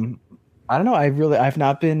don't know. I've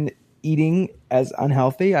not been eating as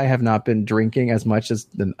unhealthy. I have not been drinking as much as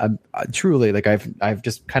truly, like I've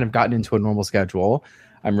just kind of gotten into a normal schedule.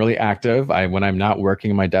 I'm really active. When I'm not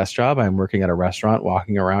working my desk job, I'm working at a restaurant,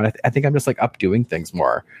 walking around. I think I'm just like up doing things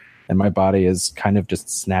more, and my body is kind of just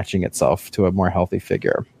snatching itself to a more healthy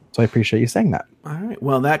figure. So I appreciate you saying that. All right.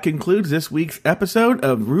 Well, that concludes this week's episode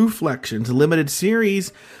of RuFlections, a limited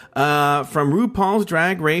series from RuPaul's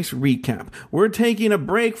Drag Race Recap. We're taking a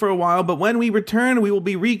break for a while, but when we return, we will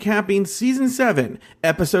be recapping Season 7,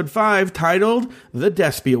 Episode 5, titled The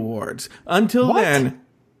Despy Awards. Until then...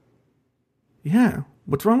 Yeah.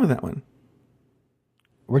 What's wrong with that one?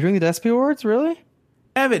 We're doing the Despy Awards? Really?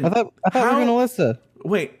 Evan. I thought we were doing Alyssa.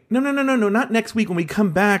 Wait. No. Not next week when we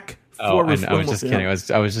come back. I was just kidding. I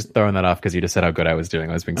was just throwing that off because you just said how good I was doing.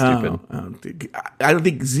 I was being stupid. I don't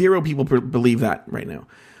think zero people believe that right now.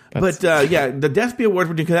 But the Despy Awards,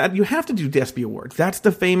 we're doing. You have to do Despy Awards. That's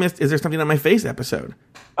the famous Is There Something on My Face episode.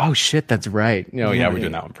 Oh, shit. That's right. No, yeah, we're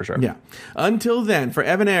doing that one for sure. Yeah. Until then, for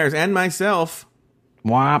Evan Ayers and myself.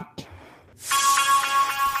 Whop.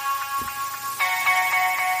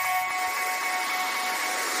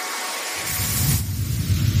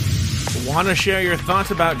 Want to share your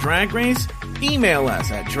thoughts about Drag Race? Email us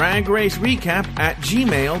at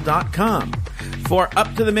dragracerecap@gmail.com. For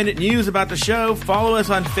up-to-the-minute news about the show, follow us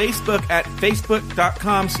on Facebook at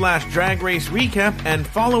facebook.com/dragracerecap and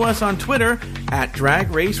follow us on Twitter at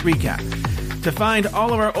dragracerecap. To find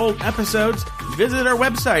all of our old episodes, visit our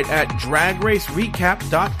website at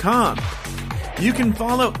dragracerecap.com. You can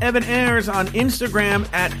follow Evan Ayers on Instagram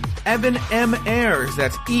at Evan M. Ayers.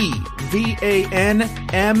 That's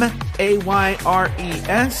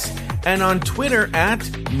EVANMAYRES. And on Twitter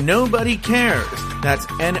at Nobody Cares. That's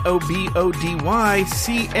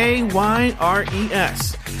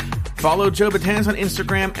NOBODYCAYRES. Follow Joe Batance on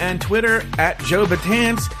Instagram and Twitter at Joe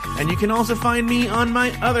Batance. And you can also find me on my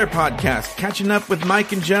other podcast, Catching Up with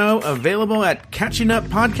Mike and Joe, available at Catching Up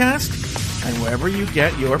Podcast and wherever you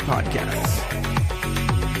get your podcasts.